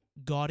ahead, Dave.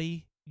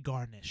 Gaudy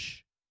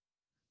garnish.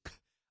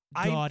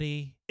 I-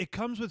 Gaudy. It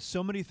comes with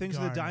so many things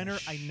in the diner.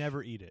 I Garnish.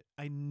 never eat it.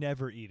 I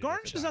never eat it.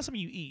 Garnish is not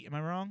something you eat. Am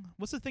I wrong?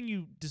 What's the thing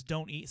you just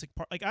don't eat? It's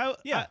like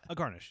Yeah, a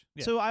garnish.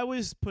 Yeah. So I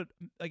always put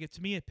like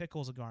to me a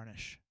pickle's a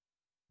garnish.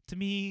 To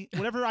me,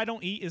 whatever I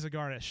don't eat is a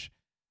garnish.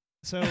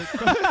 So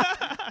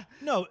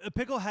no, a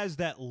pickle has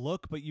that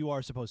look, but you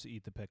are supposed to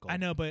eat the pickle. I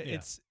know, but Yeah.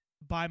 it's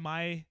by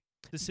my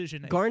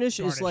decision. garnish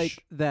is garnish.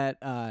 like that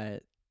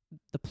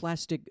the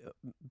plastic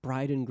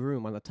bride and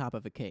groom on the top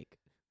of a cake.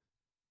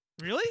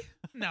 Really?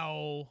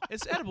 No,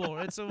 it's edible.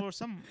 It's or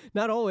some.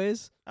 Not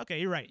always. Okay,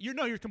 you're right.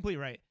 You're completely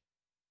right.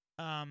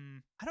 I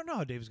don't know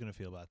how Dave's gonna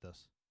feel about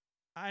this.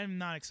 I'm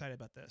not excited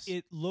about this.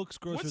 It looks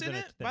grosser What's in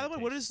than it? By the way,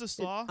 what is the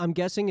slaw? I'm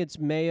guessing it's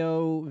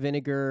mayo,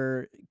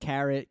 vinegar,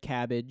 carrot,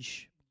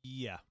 cabbage.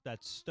 Yeah,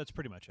 that's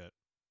pretty much it.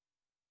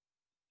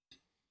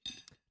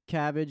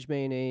 Cabbage,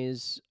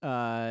 mayonnaise,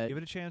 Give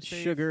it a chance,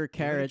 Dave. sugar, Give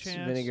it a carrots,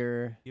 chance.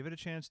 vinegar. Give it a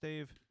chance,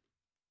 Dave.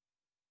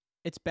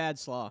 It's bad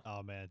slaw.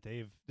 Oh man,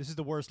 Dave, this is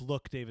the worst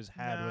look Dave has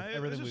had Nah, with it-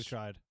 everything it's we've just-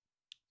 tried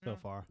so Yeah.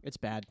 far. It's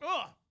bad.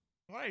 Ugh!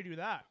 Why did I do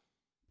that?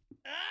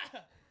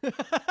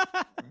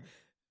 Ah!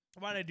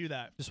 Why did I do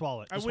that? Just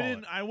swallow it. I Just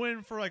went swallow in. I went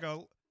in for like a.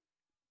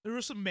 There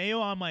was some mayo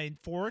on my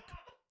fork,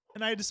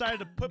 and I decided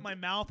to put my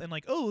mouth and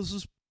like, oh, let's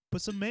just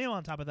put some mayo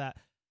on top of that.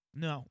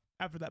 No,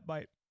 after that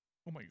bite,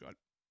 oh my god,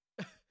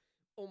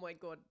 Oh my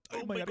god.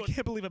 oh my god, I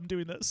can't believe I'm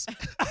doing this.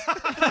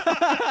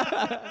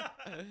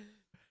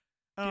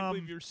 Can't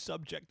believe you're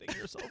subjecting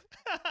yourself.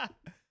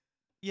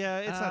 Yeah,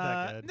 it's not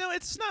that good. No,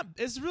 it's not.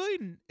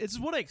 It's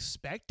what I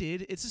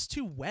expected. It's just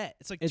too wet.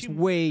 It's like It's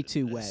way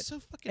too it's wet. so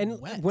fucking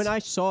And wet. when I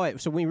saw it,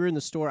 so when we were in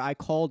the store, I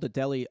called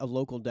a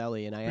local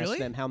deli, and I Really? asked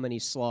them how many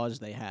slaws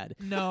they had.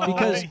 no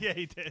because- yeah,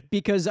 he did.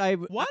 Because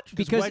what?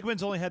 because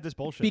Wegmans only had this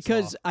bullshit.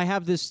 because slaw. I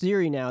have this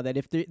theory now that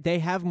if they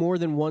have more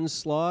than one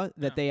slaw,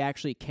 that Yeah. they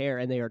actually care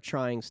and they are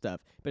trying stuff.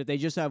 But if they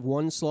just have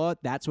one slaw,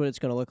 that's what it's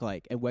going to look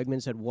like. And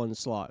Wegmans had one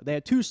slaw. They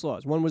had two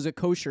slaws. One was a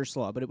kosher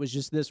slaw, but it was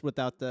just this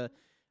without the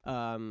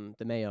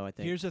mayo, I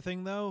think. Here's the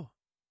thing, though.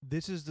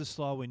 This is the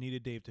slaw we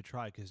needed Dave to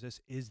try because this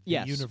is the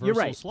Yes, you're universal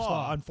right.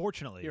 slaw.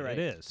 Unfortunately, You're right.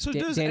 it is. So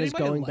Dan does is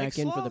anybody going like back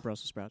in for slaw? the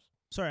Brussels sprouts.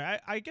 Sorry,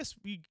 I guess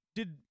we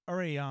did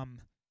already Kind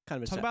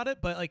of a talk set. about it,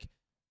 but like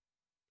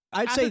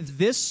I'd at say the-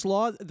 this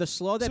slaw, the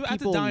slaw that so at the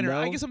people diner,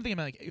 know, I guess I'm thinking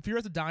about like if you're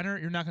at the diner,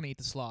 you're not gonna eat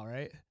the slaw,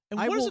 right? And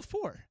I what is will- it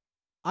for?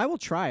 I will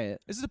try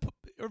it. Is it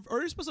or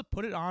are you supposed to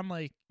put it on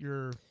like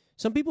your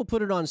Some people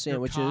put it on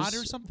sandwiches. cod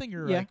or something?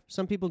 Your Yeah, like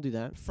some people do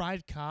that.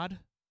 fried cod.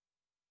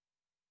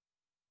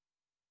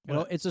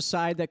 Well, it's a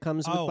side that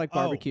comes with like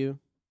barbecue.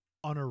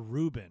 On a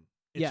Reuben.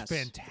 It's Yes,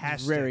 it's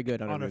fantastic. very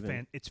good on a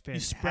Reuben. It's You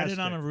fantastic. spread it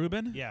on a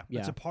Reuben. Yeah, Yeah.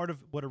 it's a part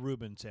of what a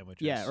Reuben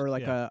sandwich is. Yeah, or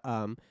like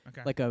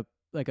Okay.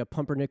 like a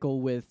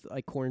pumpernickel with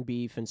like corned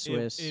beef and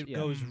Swiss. It yeah.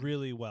 goes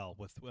really well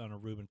with on a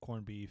Reuben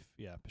corned beef.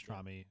 Yeah,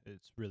 pastrami.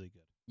 It's really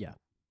good. Yeah.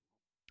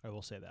 I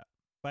will say that.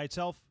 By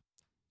itself,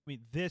 I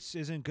mean this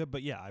isn't good,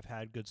 but yeah, I've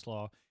had good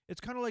slaw.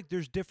 It's kind of like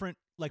there's different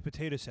like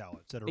potato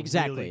salads that are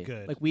exactly really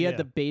good. Like we had Yeah.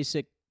 the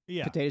basic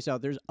yeah. potato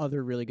salad. There's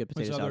other really good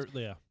There's potato other-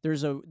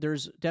 salads. yeah.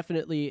 There's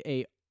definitely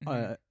a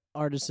Mhm.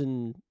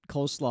 artisan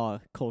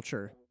coleslaw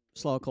culture,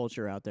 slaw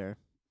culture out there.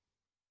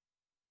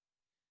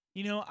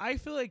 You know, I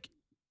feel like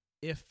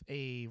if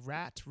a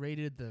rat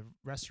raided the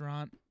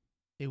restaurant,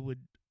 it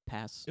would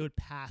Pass.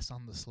 pass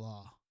on the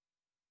slaw.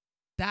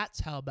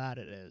 That's how bad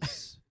it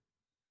is.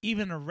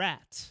 Even a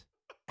rat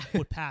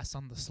would pass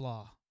on the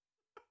slaw.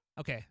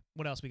 Okay,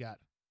 what else we got?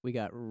 We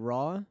got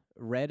raw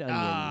red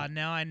onion.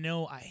 Now I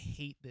know I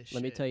hate this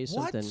Let me shit. tell you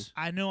What? something.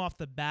 I know off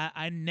the bat,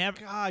 I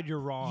never God, you're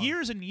wrong.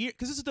 years and years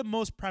because this is the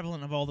most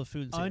prevalent of all the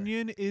foods. here.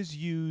 Onion is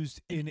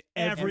used in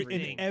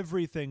everything.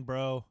 everything,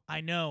 bro.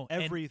 I know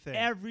and Everything.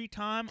 every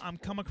time I'm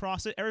come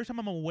across it, every time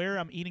I'm aware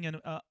I'm eating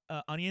an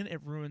onion,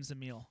 it ruins the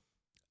meal.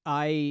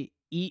 I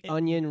eat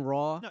onion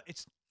raw. No,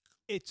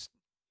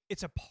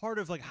 it's a part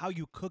of like how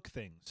you cook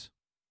things.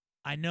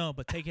 I know,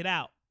 but take it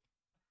out.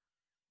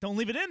 Don't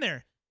leave it in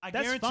there. I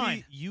That's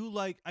guarantee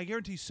fine. I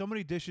guarantee so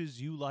many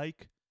dishes you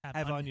like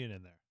have onion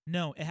in there.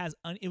 No, it has.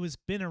 It was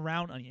been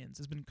around onions.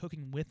 It's been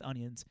cooking with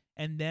onions,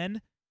 and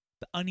then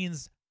the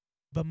onions,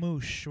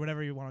 bamoosh or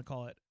whatever you want to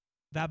call it,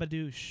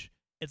 babadoosh.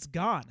 It's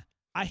gone.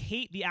 I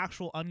hate the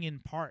actual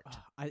onion part.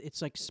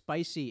 It's like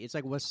spicy. It's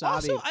like wasabi.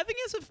 Also, I think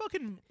it's a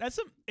fucking. That's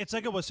a. It's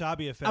like a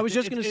wasabi effect. I was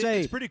just gonna say-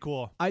 it's pretty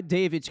cool.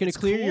 Dave, it's gonna It's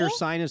clear your cool?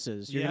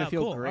 sinuses. You're Yeah, gonna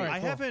feel cool. great. All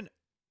right, cool.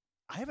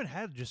 I haven't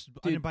had just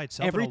Dude, onion by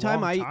itself. Every in a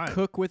time long I time.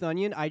 cook with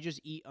onion, I just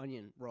eat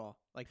onion raw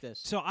like this.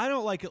 so I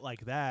don't like it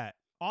like that.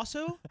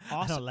 Also,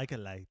 I don't like it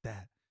like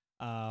that.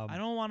 I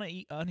don't want to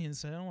eat onions,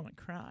 so I don't want to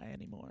cry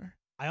anymore.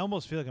 I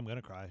almost feel like I'm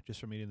gonna cry just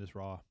from eating this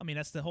raw. I mean,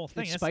 that's the whole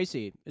thing. It's That's-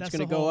 spicy. It's that's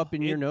gonna the go whole- up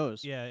in your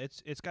nose. Yeah,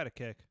 it's got a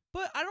kick.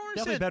 But I don't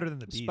Definitely understand. better than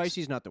the beets.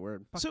 Spicy's not the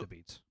word. Fuck So- the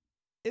beets.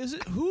 Is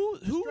it who?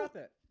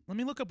 it. Let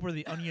me look up where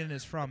the onion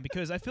is from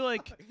because I feel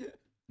like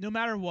no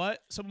matter what,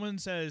 someone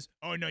says,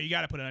 "Oh no, you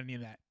got to put an onion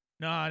in that."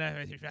 No, you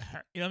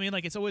know what I mean?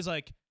 Like it's always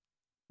like,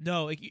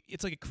 no, like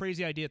it's like a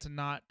crazy idea to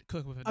not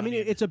cook with an I mean,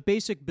 onion. it's a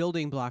basic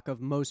building block of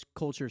most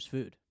cultures'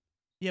 food.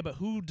 Yeah, but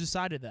who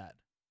decided that?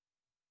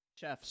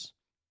 Chefs.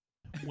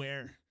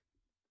 Where?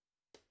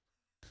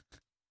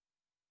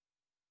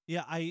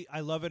 Yeah,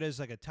 I love it as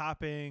like a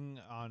topping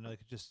on like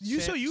just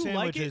So you like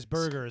sandwiches, it?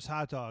 burgers,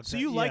 hot dogs. So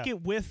you like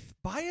it with?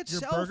 by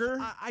itself? burger?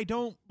 I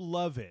don't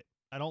love it.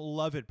 I don't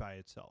love it by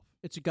itself.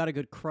 It's got a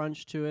good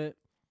crunch to it,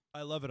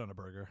 I love it on a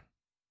burger.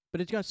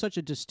 but it's got such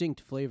a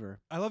distinct flavor.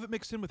 I love it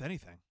mixed in with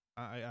anything.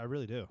 I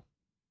really do.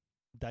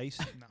 Diced,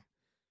 No.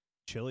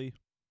 chili.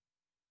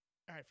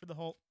 All right, for the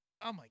whole.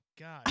 Oh my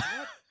god!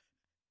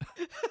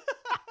 What?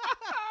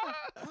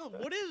 Oh,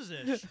 what is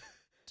this? Just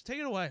take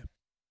it away.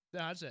 No,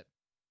 that's it.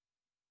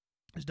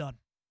 It's done.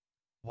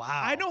 Wow.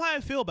 I know how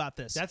I feel about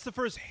this. That's the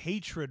first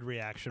hatred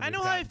reaction. I we've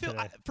know how I gotten feel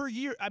today. for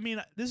years. I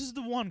mean, this is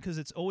the one because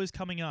it's always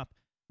coming up.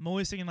 I'm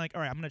always thinking like,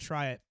 all right, I'm gonna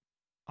try it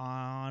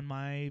on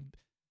my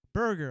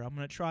burger. I'm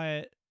gonna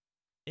try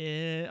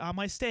it on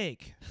my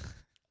steak.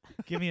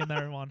 Give me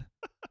another one.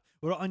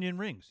 What about onion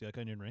rings? You like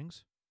onion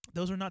rings?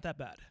 Those are not that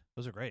bad.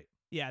 Those are great.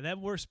 Yeah, that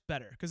works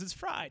better because it's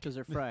fried. Because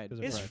they're fried. 'Cause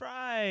they're It's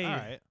fried. All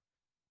right.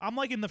 I'm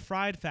like in the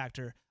fried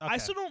factor. I Okay.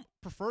 still don't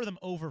prefer them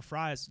over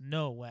fries.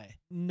 No way.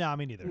 Nah,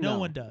 me neither. No No.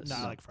 one does. No,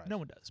 I like fries. No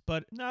one does.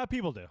 But Nah,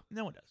 people do.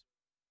 no one does.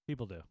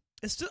 People do.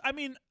 It's still. I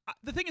mean,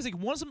 the thing is, like,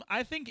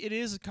 I think it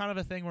is kind of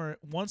a thing where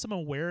once I'm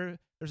aware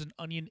there's an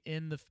onion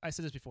in the. I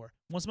said this before.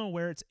 Once I'm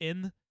aware it's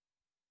in,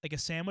 like a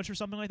sandwich or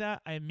something like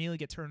that, I immediately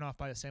get turned off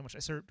by the sandwich. I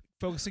start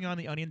focusing on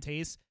the onion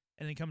taste,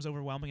 and it becomes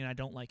overwhelming, and I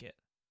don't like it.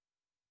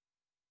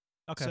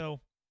 Okay. So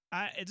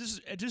It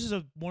just is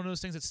one of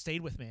those things that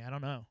stayed with me. I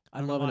don't know. I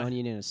don't know love an why.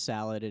 onion in a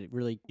salad. It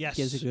really Yes.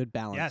 gives a good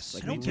balance. Yes,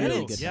 like I me don't too. get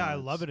really it. good Yeah, I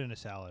balance. love it in a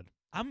salad.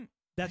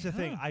 That's the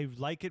thing. know. I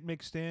like it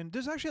mixed in.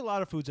 There's actually a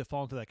lot of foods that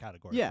fall into that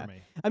category Yeah. for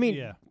me. I mean,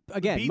 Yeah.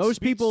 again, Beets- most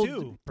beets people,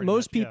 too, pretty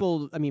much,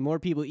 yeah. I mean, more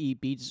people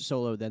eat beets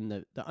solo than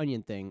the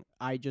onion thing.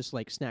 I just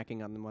like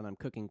snacking on them when I'm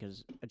cooking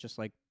because I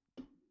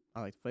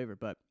like the flavor.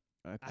 But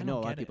I I know don't a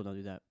lot get of people don't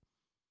do that.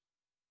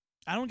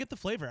 I don't get the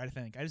flavor. I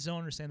think I just don't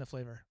understand the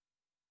flavor.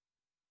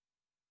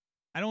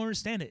 I don't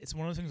understand it. It's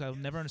one of those things I'll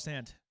never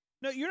understand.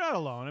 No, you're not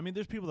alone. I mean,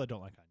 there's people that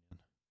don't like onion.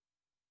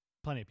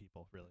 Plenty of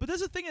people, really. But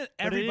there's a thing that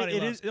But everybody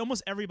it loves.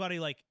 Almost everybody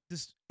like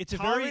just it's a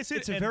tolerates it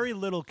it's a and- very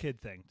little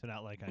kid thing to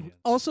not like onions.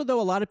 Also, though,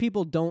 a lot of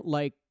people don't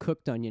like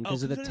cooked onion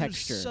because of the cooked onions are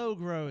texture. So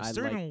gross. I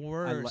They're like- even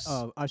worse.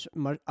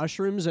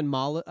 Mushrooms and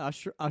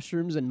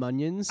mushrooms and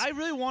munions. I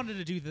really wanted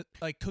to do the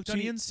cooked See,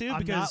 onions too I'm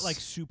because not like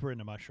super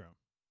into mushroom.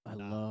 I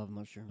No. love I'm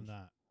mushrooms.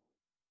 not.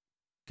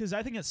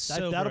 I think it's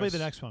That'll so be gross. the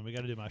next one. We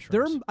got to do mushrooms.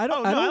 There, I don't.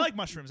 Oh, I no, don't. I like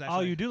mushrooms.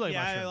 Actually. you do like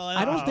yeah, mushrooms.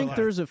 I don't think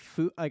okay. there's a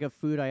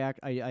food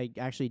I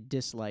actually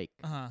dislike.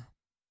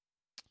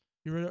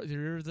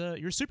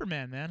 You're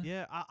Superman, man.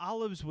 Yeah,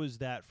 olives was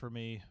that for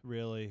me,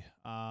 really.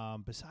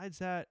 Besides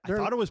that, I There-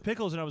 thought it was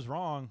pickles and I was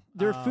wrong.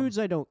 There are foods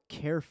I don't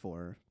care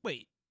for.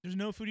 Wait, there's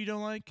no food you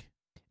don't like?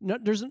 No,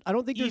 I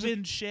don't think there's.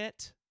 Even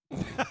shit.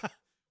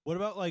 What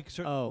about like?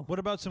 Oh. What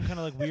about some kind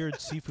of like weird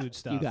seafood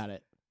stuff? You got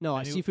it. No,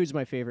 Any- seafood's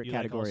my favorite You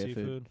like all category of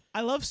food. seafood?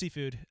 I love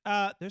seafood.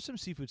 There's some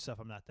seafood stuff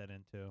I'm not that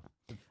into.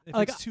 If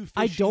Like, it's too fishy,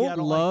 I don't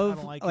love I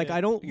don't like it.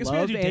 I don't I guess we gotta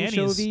love do Danny's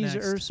anchovies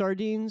or next.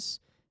 sardines.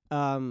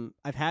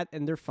 I've had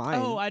and they're fine.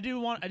 Oh, I did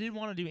want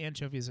to do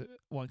anchovies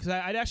one because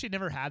I'd actually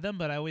never had them,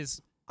 but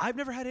I've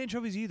never had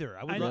anchovies either.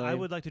 I would. know. I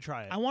would like to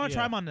try it. I want to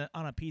try Yeah. them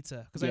on a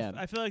pizza because Yeah.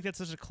 I feel like that's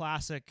such a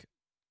classic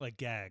like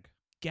gag.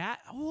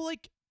 Well,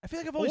 like I feel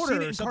like I've always Order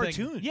seen or it in something.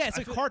 cartoons. Yeah, it's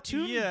I a feel-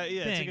 cartoon Yeah,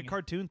 it's like a thing.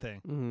 cartoon thing.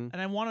 hmm and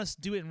I want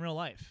to do it in real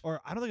life. Or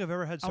I don't think I've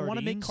ever had I sardines. want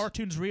to make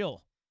cartoons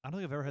real. I don't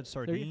think I've ever had They're,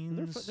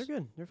 sardines. they're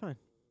good. They're fine.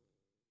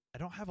 I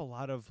don't have a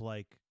lot of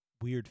like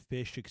weird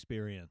fish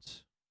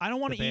experience. I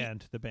don't want The to eat.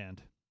 band. The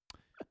band.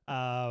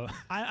 I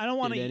don't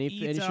want to Dude, any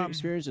eat. any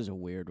experience is a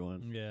weird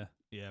one.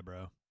 Yeah,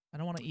 bro. I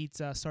don't want to eat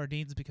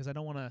sardines because I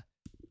don't want to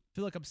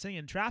feel like I'm sitting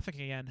in traffic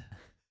again.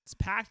 It's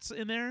packed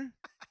in there.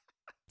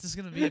 It's just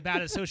gonna be a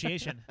bad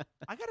association.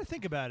 I got to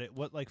think about it.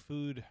 What like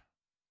food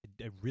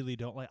I really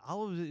don't like.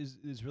 Olives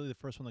is really the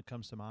first one that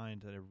comes to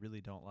mind that I really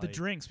don't like. The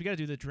drinks. We got to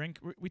do the drink.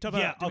 We talked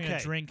Yeah, about doing a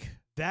okay. drink.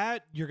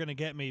 That you're gonna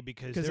get me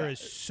because 'Cause there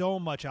is so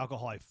much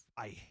alcohol.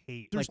 I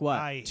hate. Like what?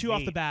 I Two off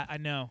the hate- bat. I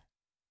know.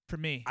 For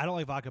me. I don't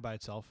like vodka by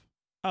itself.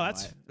 Oh,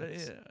 that's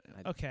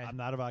I- okay. I'm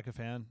not a vodka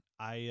fan.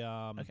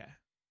 Okay.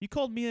 You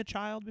called me a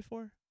child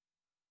before?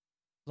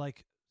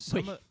 Like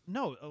some. Wait.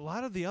 No, a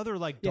lot of the other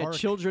like Yeah, dark.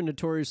 children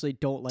notoriously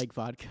don't like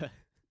vodka.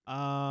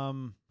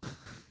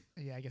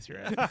 Yeah, I guess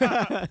you're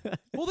right.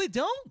 Well, they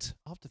don't.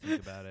 I'll have to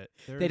think about it.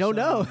 They don't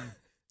know.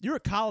 You're a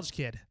college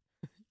kid.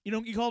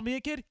 You called me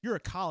a kid? You're a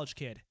college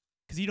kid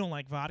because you don't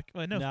like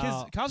vodka. No, No.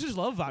 kids, colleges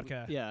love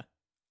vodka. yeah.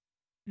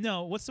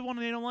 No, what's the one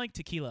they don't like?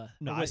 Tequila.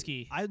 No, or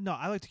whiskey. I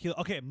like tequila.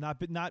 Okay, I'm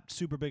not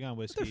super big on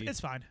whiskey. It's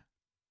fine.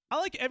 I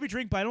like every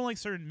drink, but I don't like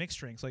certain mixed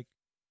drinks. Like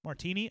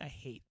martini, I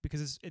hate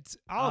because it's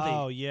olive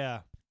Oh yeah.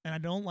 and I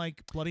don't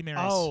like Bloody Marys.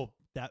 Oh,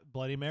 that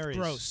Bloody Marys.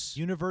 gross.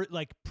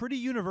 Like pretty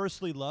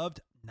universally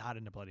loved. Not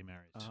into Bloody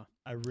Marys.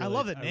 I really. I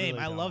love the name. really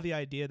I love don't. the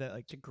idea that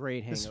like It's a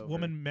great this hangover.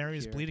 woman Mary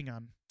is cure. bleeding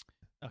on.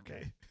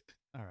 Okay.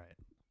 All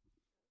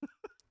right.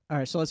 All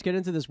right, so let's get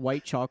into this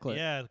white chocolate.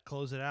 Yeah,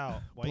 close it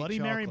out. White Bloody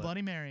Mary, chocolate.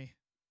 Bloody Mary.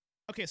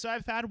 Okay, so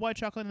I've had white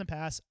chocolate in the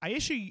past. I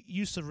actually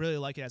used to really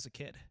like it as a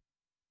kid,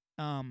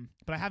 but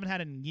I haven't had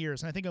it in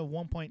years. And I think at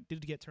one point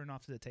did get turned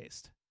off to the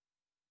taste.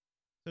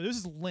 So this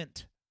is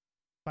Lindt,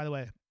 by the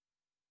way.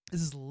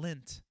 This is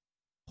Lindt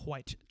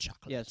white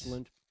chocolate. Yes,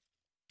 Lind.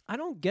 I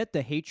don't get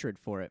the hatred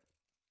for it.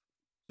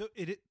 So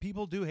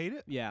people do hate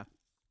it. Yeah.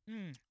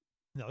 Mm.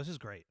 No, this is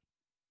great.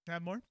 Can I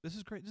have more? This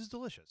is great. This is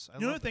delicious. You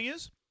know what the thing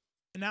is?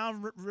 And now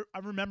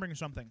I'm remembering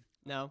something.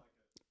 No.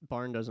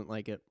 Barn doesn't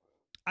like it.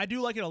 I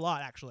do like it a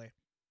lot, actually.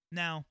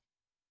 Now,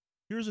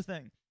 here's the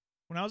thing.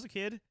 When I was a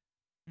kid,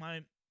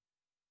 my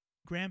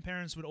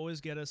grandparents would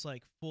always get us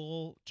like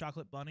full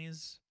chocolate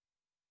bunnies.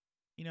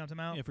 You know what I'm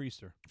talking about? Yeah, for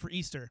Easter. For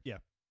Easter. Yeah.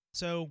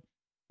 So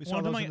We One saw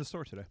of those my- in the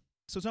store today.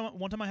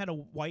 one time I had a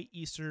white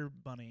Easter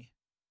bunny,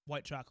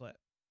 white chocolate,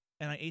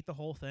 and I ate the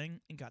whole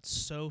thing and got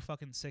so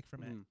fucking sick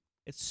from it. Mm.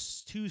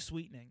 It's too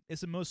sweetening.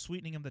 It's the most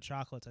sweetening of the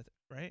chocolates,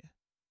 right?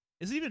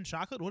 Is it even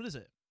chocolate? What is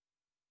it?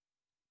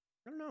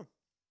 I don't know.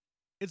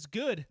 It's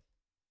good,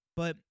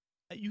 but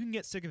you can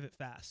get sick of it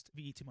fast if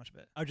you eat too much of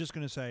it. I was just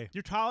gonna say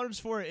Your tolerance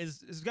for it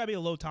is got to be a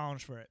low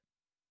tolerance for it.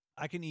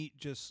 I can eat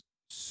just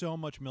so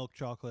much milk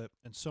chocolate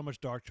and so much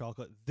dark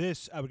chocolate.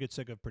 This I would get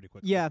sick of pretty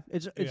quickly. Yeah,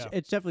 it's Yeah.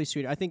 it's definitely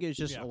sweet. I think it's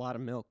just Yeah. a lot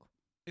of milk.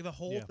 Like the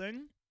whole Yeah.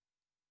 thing,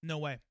 no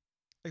way.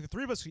 Like the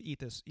three of us could eat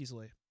this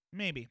easily.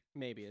 Maybe.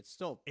 Maybe it's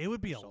still. It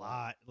would be a Just a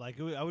lot. Like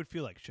I would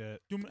feel like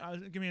shit. Give me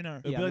another.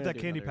 It'd Yeah, be I'm like gonna that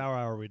do candy another. power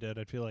hour we did.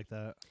 I'd feel like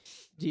that.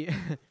 Do you,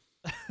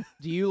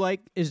 Do you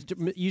like?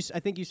 I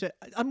think you said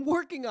I'm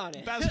working on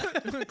it.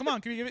 Come on,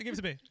 give it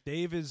to me.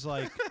 Dave is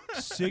like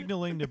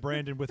signaling to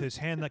Brandon with his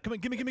hand like, come on,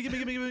 give me.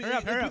 Hurry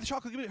up. The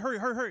chocolate, give me,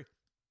 hurry.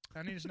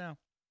 I need this now.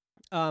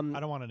 I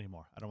don't want any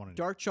more.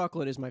 Dark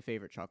chocolate is my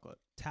favorite chocolate.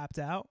 Tapped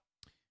out.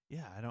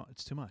 Yeah, I don't.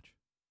 It's too much,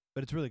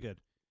 but it's really good.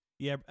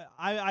 Yeah,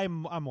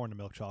 I'm more into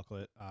milk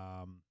chocolate.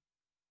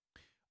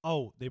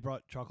 Oh, they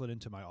brought chocolate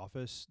into my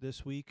office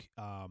this week.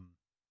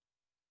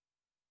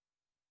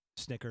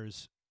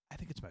 Snickers. I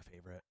think it's my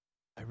favorite.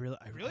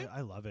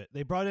 I love it.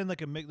 They brought in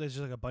like a mix. There's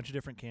just like a bunch of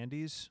different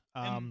candies.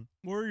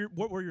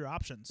 What were your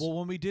options? Well,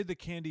 when we did the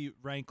candy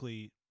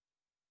rankly,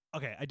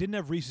 okay, I didn't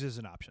have Reese's as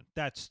an option.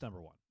 That's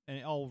number one,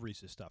 and all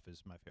Reese's stuff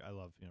is my favorite. I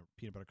love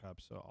peanut butter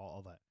cups, so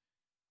all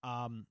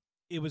that.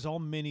 It was all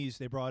minis.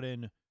 They brought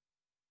in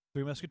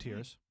Three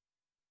Musketeers,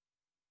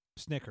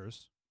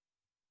 Snickers,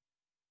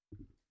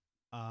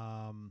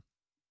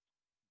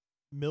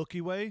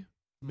 Milky Way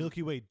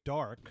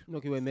Dark,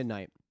 Milky Way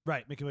Midnight.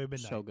 right? Milky Way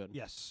Midnight, So good.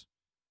 Yes.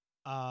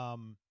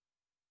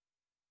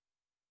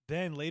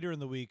 Then later in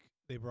the week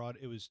they brought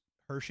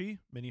Hershey,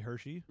 mini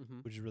Hershey,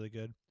 which is really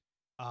good.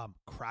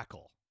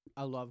 Crackle.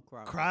 I love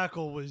Crackle.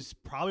 Crackle was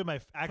probably my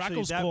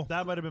Crackle's that cool.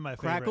 that might have been my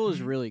favorite. Crackle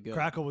is really good.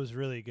 Crackle was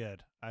really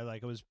good. I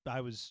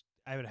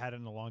haven't had it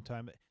in a long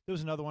time. There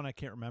was another one I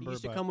can't It remember.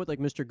 used to but come with like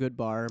Mr.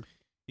 Goodbar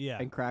yeah,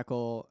 and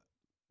Crackle.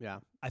 Yeah,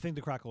 I think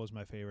the Crackle was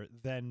my favorite.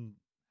 Then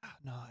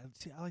no,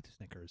 I like the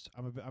Snickers.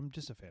 I'm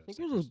just a fan of Snickers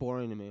Snickers. was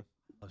boring to me.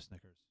 I love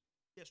Snickers.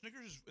 Yeah,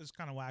 Snickers is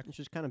kind of whack. It's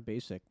just kind of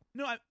basic.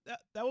 No,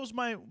 that was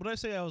my. What did I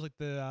say? I was like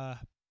the.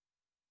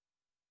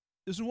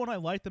 This is one I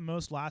liked the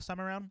most last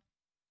time around,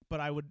 but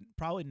I would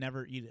probably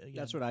never eat it again.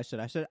 That's what I said.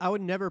 I said I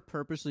would never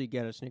purposely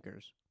get a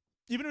Snickers.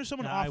 Even if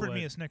someone No, I offered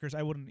me would. a Snickers,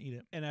 I wouldn't eat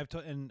it. And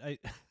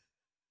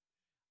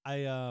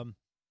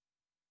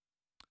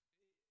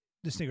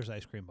the Snickers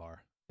ice cream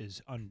bar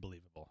is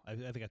unbelievable. I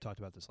think I talked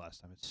about this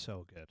last time. It's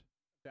so good.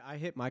 I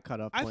hit my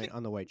cutoff I point think-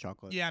 on the white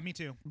chocolate. Yeah, me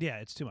too. Yeah,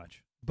 it's too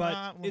much,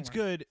 but one it's more.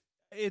 good.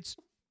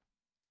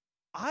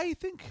 I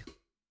think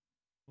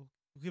We'll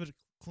give it a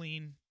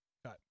clean.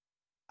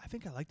 I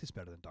think I like this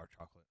better than dark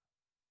chocolate.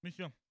 Me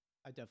too.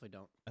 I definitely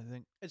don't. I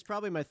think It's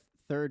probably my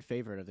third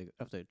favorite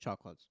of the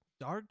chocolates.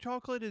 dark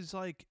chocolate is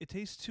like it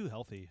tastes too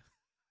healthy.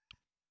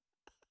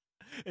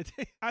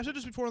 I said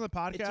this before on the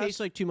podcast. It tastes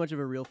like too much of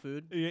a real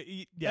food.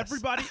 Yes.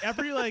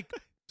 Every like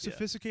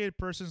sophisticated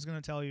person is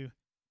gonna tell you,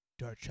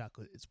 dark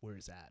chocolate is where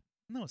it's at.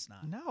 No, it's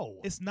not. No,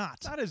 It's not.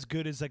 it's not as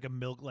good as like a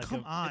milk. Like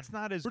Come on. it's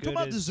not as We're good talking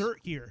about as, dessert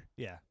here.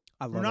 Yeah,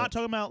 I love We're not it.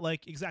 talking about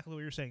like exactly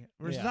what you're saying.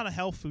 It's Yeah. not a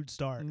health food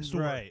store.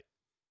 right.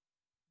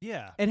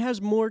 Yeah, It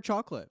has more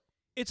chocolate.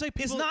 it's like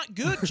It's people, not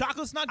good.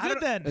 Chocolate's not I good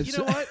don't- then. It's- You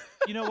know what?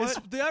 You know It's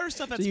what? the other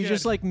stuff that's So you good.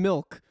 just like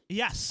milk.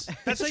 Yes,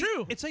 that's It's like-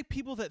 true. It's like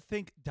people that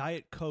think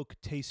Diet Coke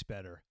tastes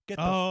better. Get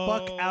the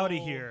fuck out of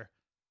Oh. here,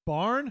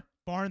 Barn.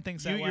 Barn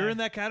thinks that way. You're in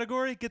that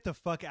category. Get the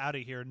fuck out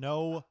of here.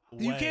 No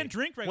way. You can't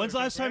drink regular When's the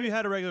last Coke, time you right?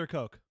 had a regular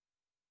Coke?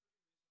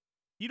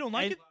 You don't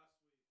like And- it?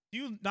 Do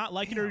you not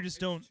like it or you just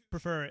don't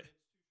prefer it?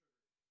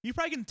 You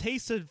probably can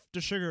taste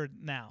the sugar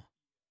now.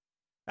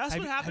 That's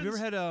what happens. Have you ever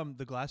had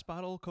the glass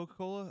bottle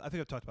Coca-Cola? I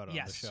think I've talked about it on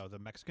the Yes. show. The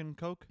Mexican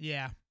Coke.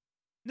 Yeah.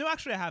 No,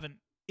 actually, I haven't.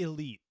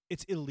 Elite.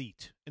 It's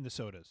elite in the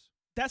sodas.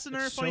 That's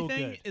another It's funny so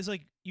thing good. is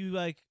like you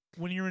like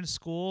when you're in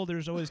school.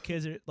 There's always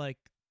kids that like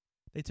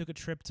they took a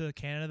trip to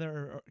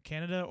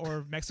Canada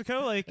or Mexico,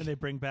 like, And they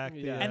bring back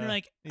Yeah. and they're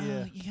like, oh,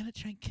 yeah. you gotta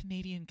try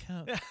Canadian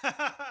Coke.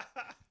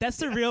 That's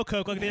the real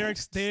Coke. Like they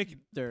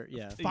They're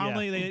yeah.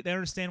 finally they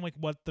understand like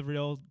what the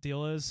real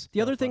deal is.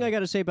 The other So thing I funny. got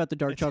to say about the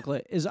dark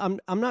chocolate is I'm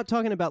not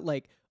talking about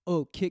like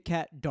Kit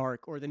Kat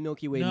Dark or the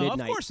Milky Way No, of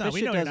Midnight. course not. That We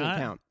shit know you're doesn't not.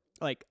 count.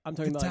 Like I'm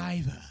talking about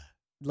Godiva.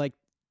 like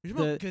You're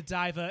talking about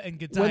Godiva and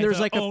Godiva when there's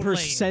like a only.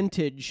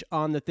 percentage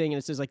on the thing and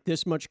it says like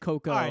this much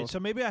cocoa. All right, so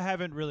maybe I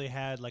haven't really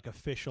had like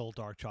official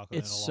dark chocolate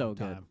It's in a so long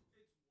good. time.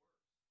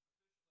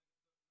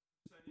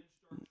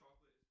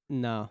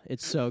 No,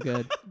 it's so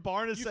good.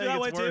 Barn is You saying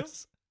feel that it's way too?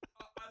 worse.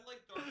 I like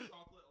dark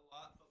chocolate a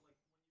lot, but like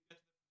when you get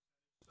to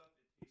the stuff,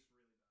 it tastes really bad.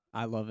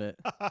 I love it.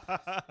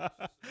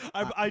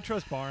 I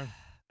trust Barn.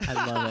 I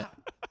love it.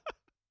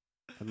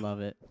 I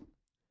love it.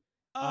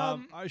 All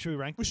right, should we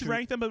rank? We should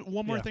rank them, but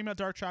one more Yeah. thing about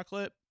dark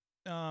chocolate.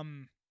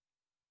 No,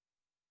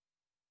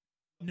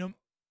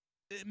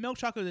 milk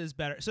chocolate is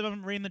better. So if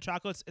I'm rating the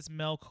chocolates, it's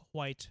milk,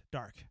 white,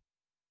 dark.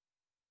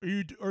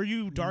 Are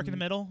you dark in the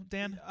middle,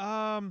 Dan?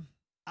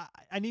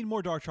 I need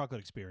more dark chocolate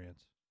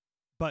experience,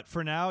 but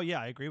for now, yeah,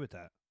 I agree with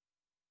that.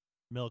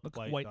 Milk, Milk,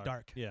 white,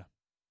 dark. Yeah,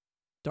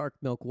 Dark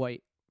milk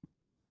white.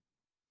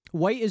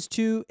 White is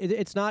too.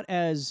 It's not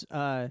as.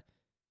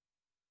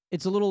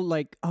 It's a little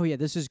like, oh yeah,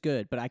 this is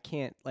good, but I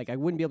can't. Like, I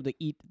wouldn't be able to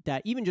eat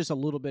that even just a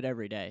little bit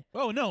every day.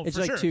 Oh no, It's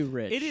for like sure. too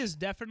rich. It is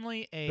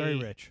definitely very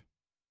rich.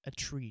 a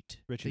treat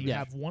Rich that and you rich.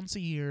 have once a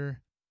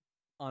year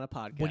on a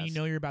podcast when you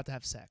know you're about to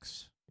have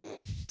sex.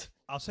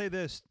 I'll say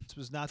this: this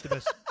was not the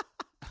best.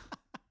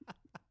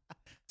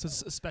 So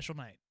it's a special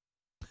night.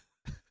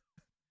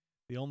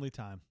 The only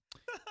time.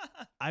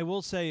 I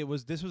will say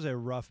this was a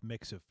rough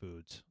mix of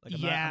foods. Like,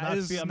 Yeah, I'm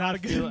this is I'm not a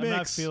good I'm not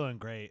mix. feeling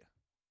great.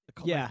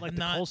 Yeah. like the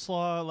Not-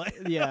 coleslaw. Like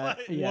Yeah, like-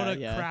 yeah. what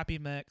a crappy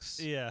mix.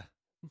 yeah.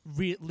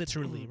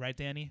 Literally, right,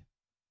 Danny?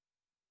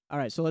 All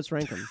right, so let's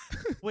rank them.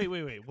 Wait.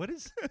 What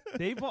is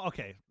Dave?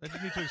 Okay, I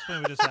just need to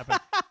explain what just happened.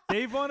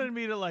 Dave wanted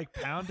me to like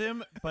pound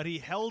him, but he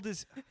held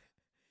his.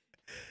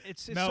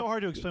 It's No. so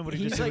hard to explain what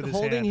he He's just did like with his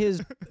holding hand.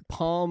 his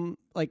palm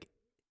like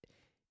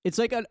it's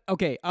like an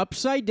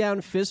upside down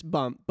fist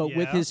bump, but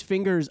with Yeah. his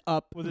fingers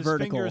up with his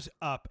vertical. fingers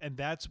up, and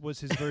that was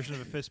his version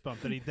of a fist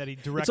bump that he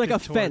directed. It's like a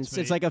towards fence.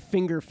 Me. It's like a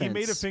finger he fence.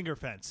 made a finger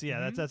fence. Yeah,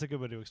 Mhm. that's a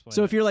good way to explain.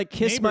 So it. if you're like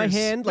kiss my Neighbors.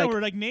 hand, no, like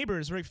we're like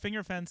neighbors. We're like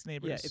finger fence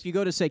neighbors. yeah, if you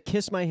go to say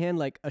kiss my hand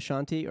like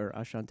Ashanti or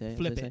Ashante, as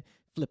Flip they it. say,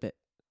 flip it.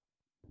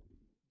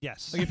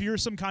 yes, Like if you're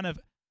some kind of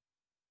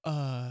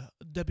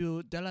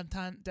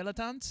dilettante?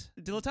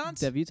 Debutante?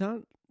 Is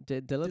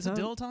it Dilettante?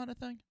 dilettante, I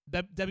think?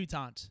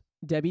 Debutante.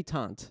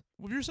 Debutante.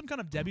 If you're some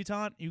kind of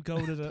debutante, you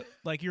go to the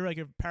like you're like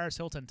a Paris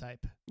Hilton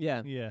type.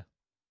 Yeah. yeah.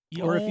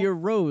 You Or if own- you're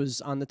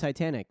Rose on the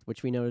Titanic,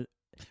 which we know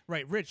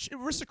right, rich,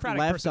 aristocratic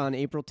left person. on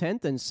April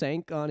 10th and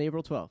sank on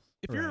April 12th.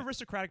 If you're an Right.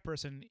 aristocratic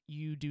person,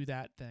 you do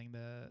that thing.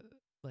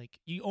 Like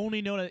you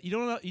only know that you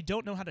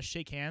don't know how to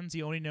shake hands.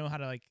 You only know how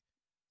to like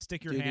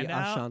stick your Do hand the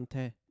out.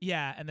 Ashante.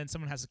 Yeah, and then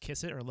someone has to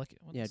kiss it or lick it.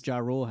 Yeah, Ja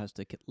Rule has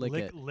to lick it. Lick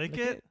Lick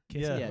it. it?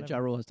 Kiss Yeah. it? Yeah, whatever. Ja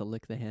Rule has to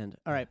lick the hand.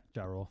 All right.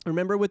 Ja Rule.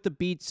 Remember with the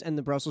beets and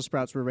the Brussels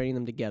sprouts, we're rating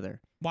them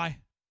together, Why?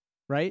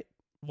 right?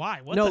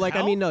 Why? What no, the like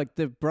hell? I mean, no, like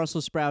the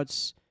Brussels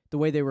sprouts, the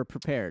way they were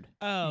prepared.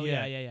 Oh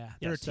Yeah. yeah.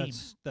 They're a Yes, team.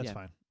 that's Yeah.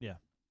 fine. Yeah.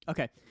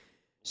 Okay.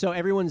 So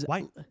everyone's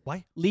Why?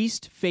 Why?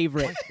 least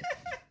favorite.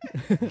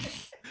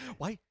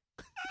 Why?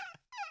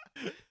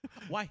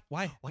 Why?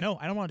 Why? Why? No,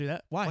 I don't want to do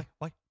that. Why?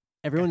 Why?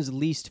 Everyone's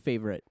least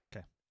favorite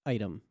 'Kay.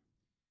 item.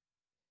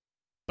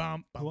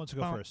 Bum, Who wants to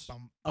go bum, first?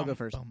 bum, I'll go bum,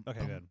 first. bum, Okay,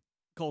 bum. good.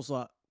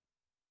 Coleslaw.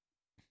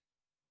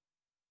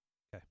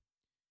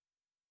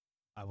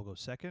 I will go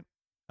second.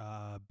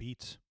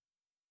 Beets.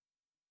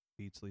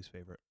 Beets least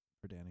favorite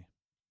for Danny.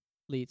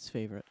 Least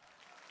favorite.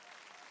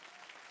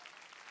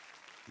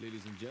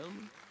 Ladies and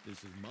gentlemen,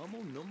 this is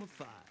Mambo number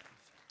 5.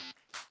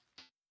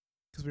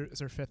 Because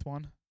it's our fifth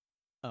one.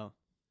 Oh.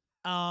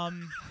 I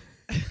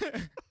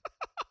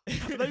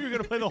thought you were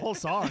gonna play the whole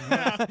song.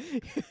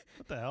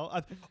 What the hell?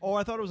 I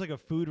thought it was like a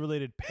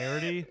food-related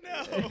parody.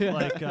 No.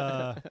 Like,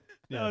 No,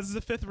 yeah. this is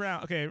the fifth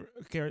round. Okay.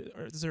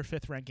 This is our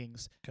fifth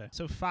rankings. 'Kay.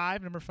 So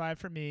number five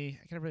for me.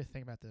 I can't really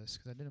think about this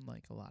because I didn't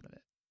like a lot of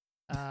it.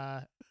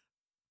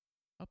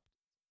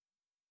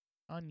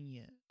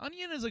 Onion.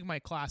 Onion is like my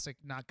classic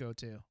not go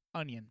to.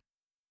 Onion.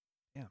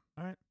 Yeah.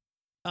 All right.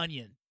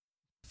 Onion.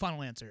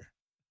 Final answer.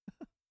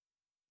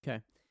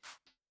 Okay.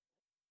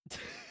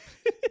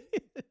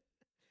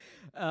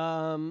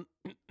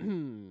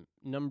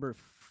 Number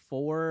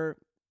 4.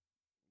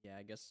 Yeah,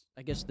 I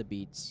guess the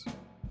beets.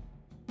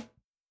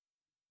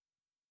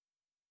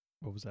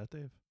 What was that,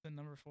 Dave? The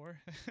number 4.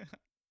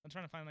 I'm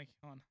trying to find like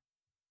on.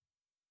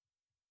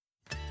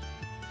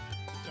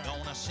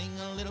 Gonna sing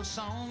a little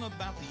song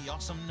about the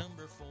awesome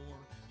number 4.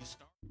 You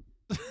start.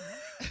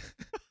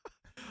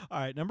 All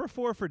right, number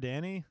 4 for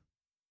Danny.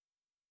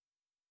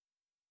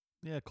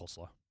 Yeah,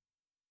 coleslaw.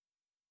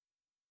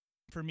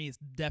 For me, it's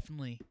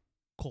definitely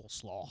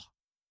coleslaw.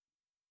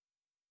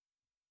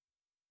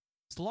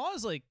 Slaw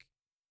is like,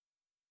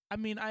 I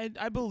mean, I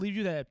believe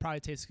you that it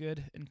probably tastes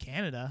good in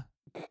Canada.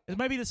 It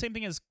might be the same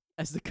thing as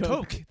As the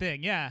Coke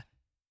thing. Yeah,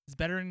 it's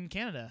better in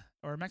Canada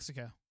or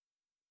Mexico.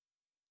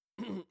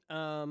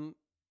 I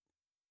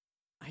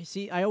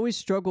always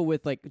struggle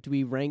with like, do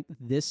we rank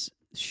this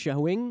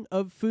showing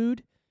of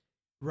food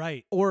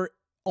Right. or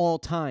all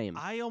time?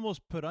 I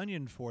almost put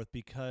onion fourth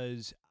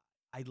because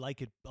I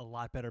like it a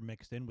lot better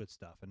mixed in with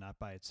stuff and not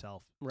by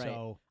itself. Right.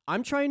 So,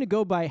 I'm trying to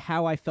go by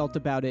how I felt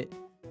about it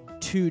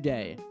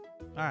today.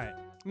 all right.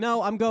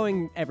 No, I'm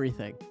going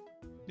everything.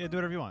 Yeah, do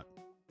whatever you want.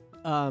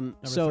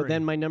 So 3.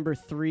 then my number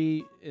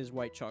 3 is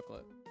white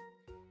chocolate.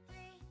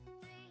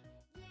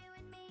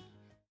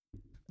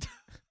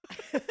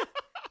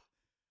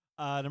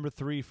 Number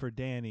 3 for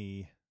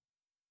Danny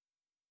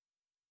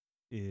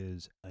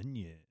is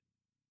onion.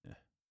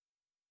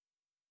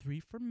 3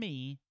 for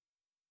me.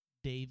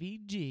 Davy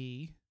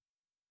G.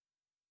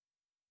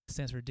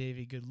 Stands for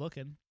Davy Good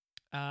Looking.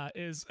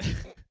 Is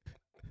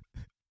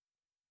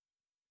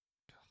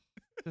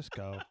Just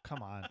go.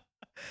 Come on.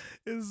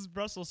 is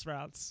Brussels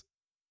sprouts.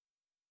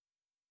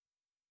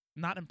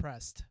 Not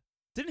impressed.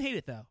 Didn't hate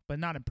it though, but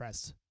not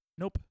impressed.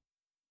 Nope.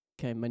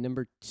 Okay, my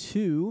number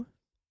 2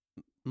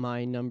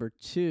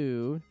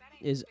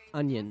 is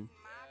onion.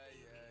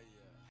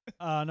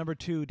 Number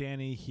 2,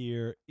 Danny,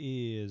 here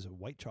is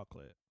white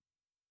chocolate.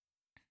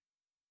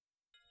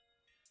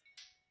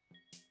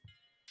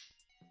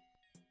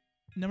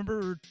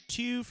 Number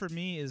 2 for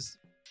me is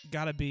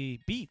gotta be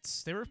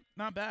beets. They were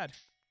not bad.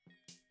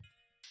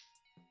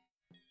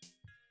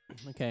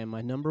 Okay,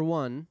 my number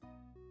 1,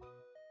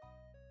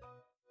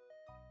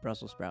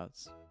 Brussels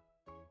sprouts.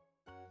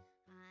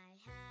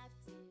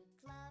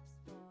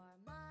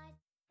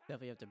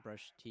 Definitely have to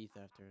brush teeth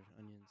after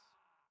onions.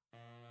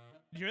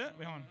 Did you hear that?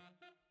 Wait, hold on.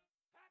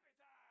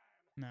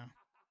 No.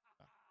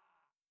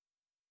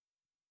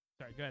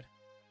 Sorry, good.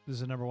 This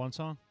is a number one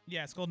song?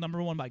 Yeah, it's called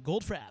Number One by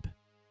Goldfrapp.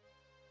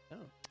 Oh.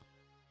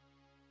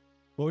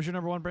 What was your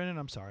number one, Brandon?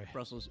 I'm sorry.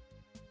 Brussels.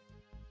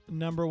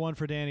 Number one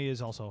for Danny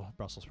is also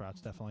Brussels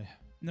sprouts, definitely.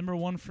 Number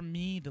one for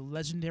me, the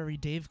legendary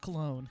Dave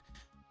Cologne.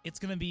 It's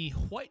going to be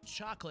white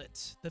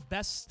chocolate,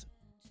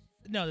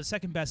 the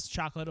second best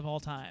chocolate of all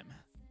time.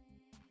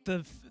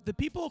 The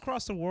people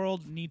across the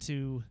world need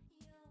to,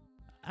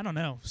 I don't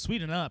know,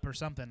 sweeten up or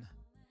something.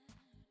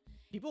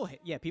 People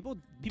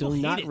People do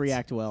hate not it.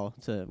 react well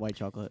to white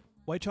chocolate.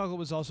 White chocolate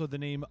was also the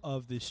name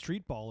of the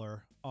street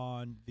baller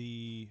on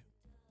the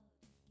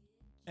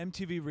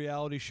MTV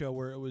reality show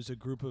where it was a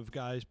group of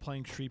guys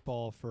playing street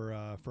ball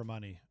for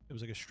money. It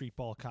was like a street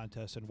ball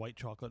contest, and White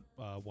Chocolate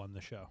won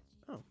the show.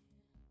 Oh.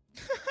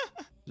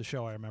 The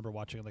show I remember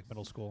watching in like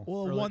middle school.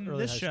 Well, it won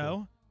this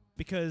show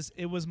because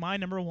it was my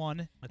number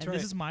one. That's and right.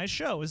 This is my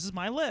show. This is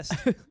my list.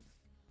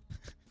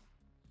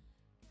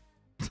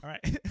 All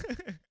right.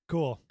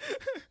 Cool.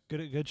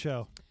 Good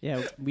show.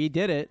 Yeah, we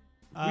did it.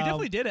 We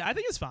definitely did it. I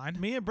think it's fine.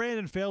 Me and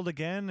Brandon failed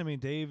again. I mean,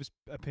 Dave's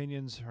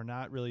opinions are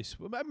not really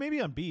maybe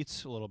on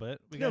Beats a little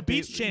bit.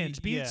 Beats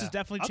changed. Beats has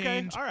definitely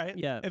changed. All right.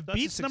 Yeah. If That's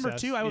a Beats number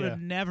success. 2, I would Yeah.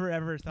 have never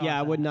ever thought. Yeah,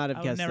 I that. would not have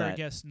I guessed would never that.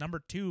 guessed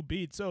number 2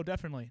 Beats. Oh,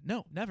 definitely.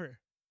 No, never.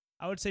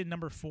 I would say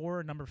number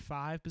 4, number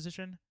 5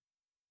 position.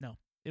 No,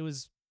 it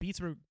was Beats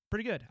were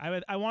pretty good.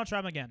 I want to try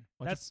them again.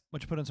 Why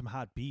don't you put in some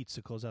hot beats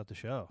to close out the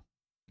show?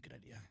 Good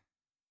idea.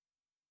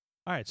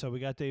 All right, so we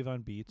got Dave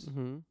on Beats.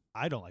 Mm-hmm.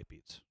 I don't like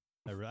Beats.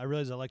 I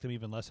realized I liked them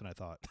even less than I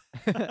thought.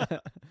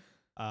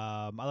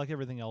 I like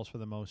everything else for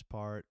the most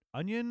part.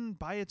 Onion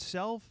by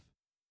itself,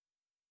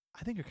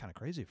 I think you're kind of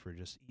crazy for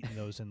just eating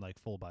those in like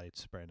full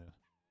bites, Brandon.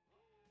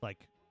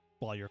 Like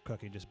while you're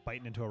cooking, just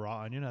biting into a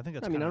raw onion. I think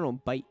that's. I mean, I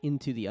don't bite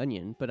into the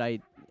onion, but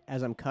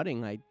as I'm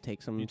cutting, I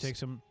take some. You take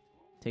some.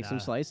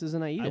 Some slices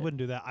and I eat I it. wouldn't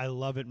do that. I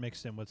love it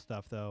mixed in with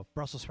stuff though.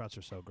 Brussels sprouts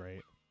are so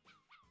great,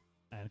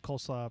 and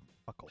coleslaw.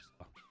 Fuck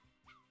coleslaw.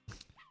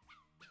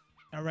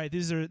 All right,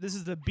 this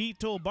is the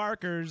Beatle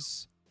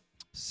Barkers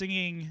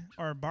singing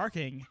or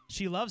barking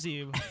 "She Loves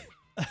You"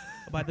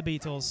 by the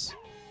Beatles.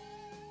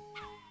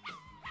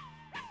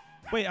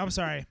 Wait, I'm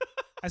sorry,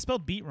 I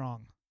spelled beat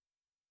wrong.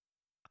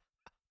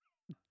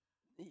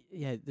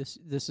 Yeah, this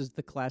is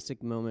the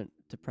classic moment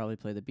to probably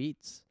play the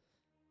Beats.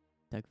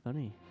 Doug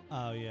Funny.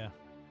 Oh yeah.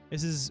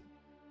 This is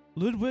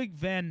Ludwig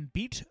van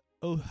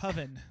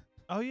Beethoven.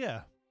 Oh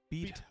yeah.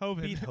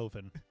 Beethoven.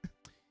 Beethoven.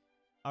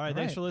 All right,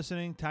 thanks right. for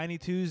listening. Tiny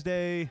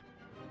Tuesday,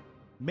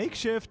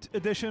 makeshift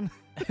edition.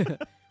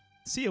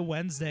 See you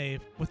Wednesday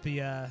with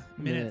the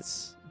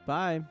minutes.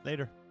 Bye.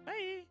 Later.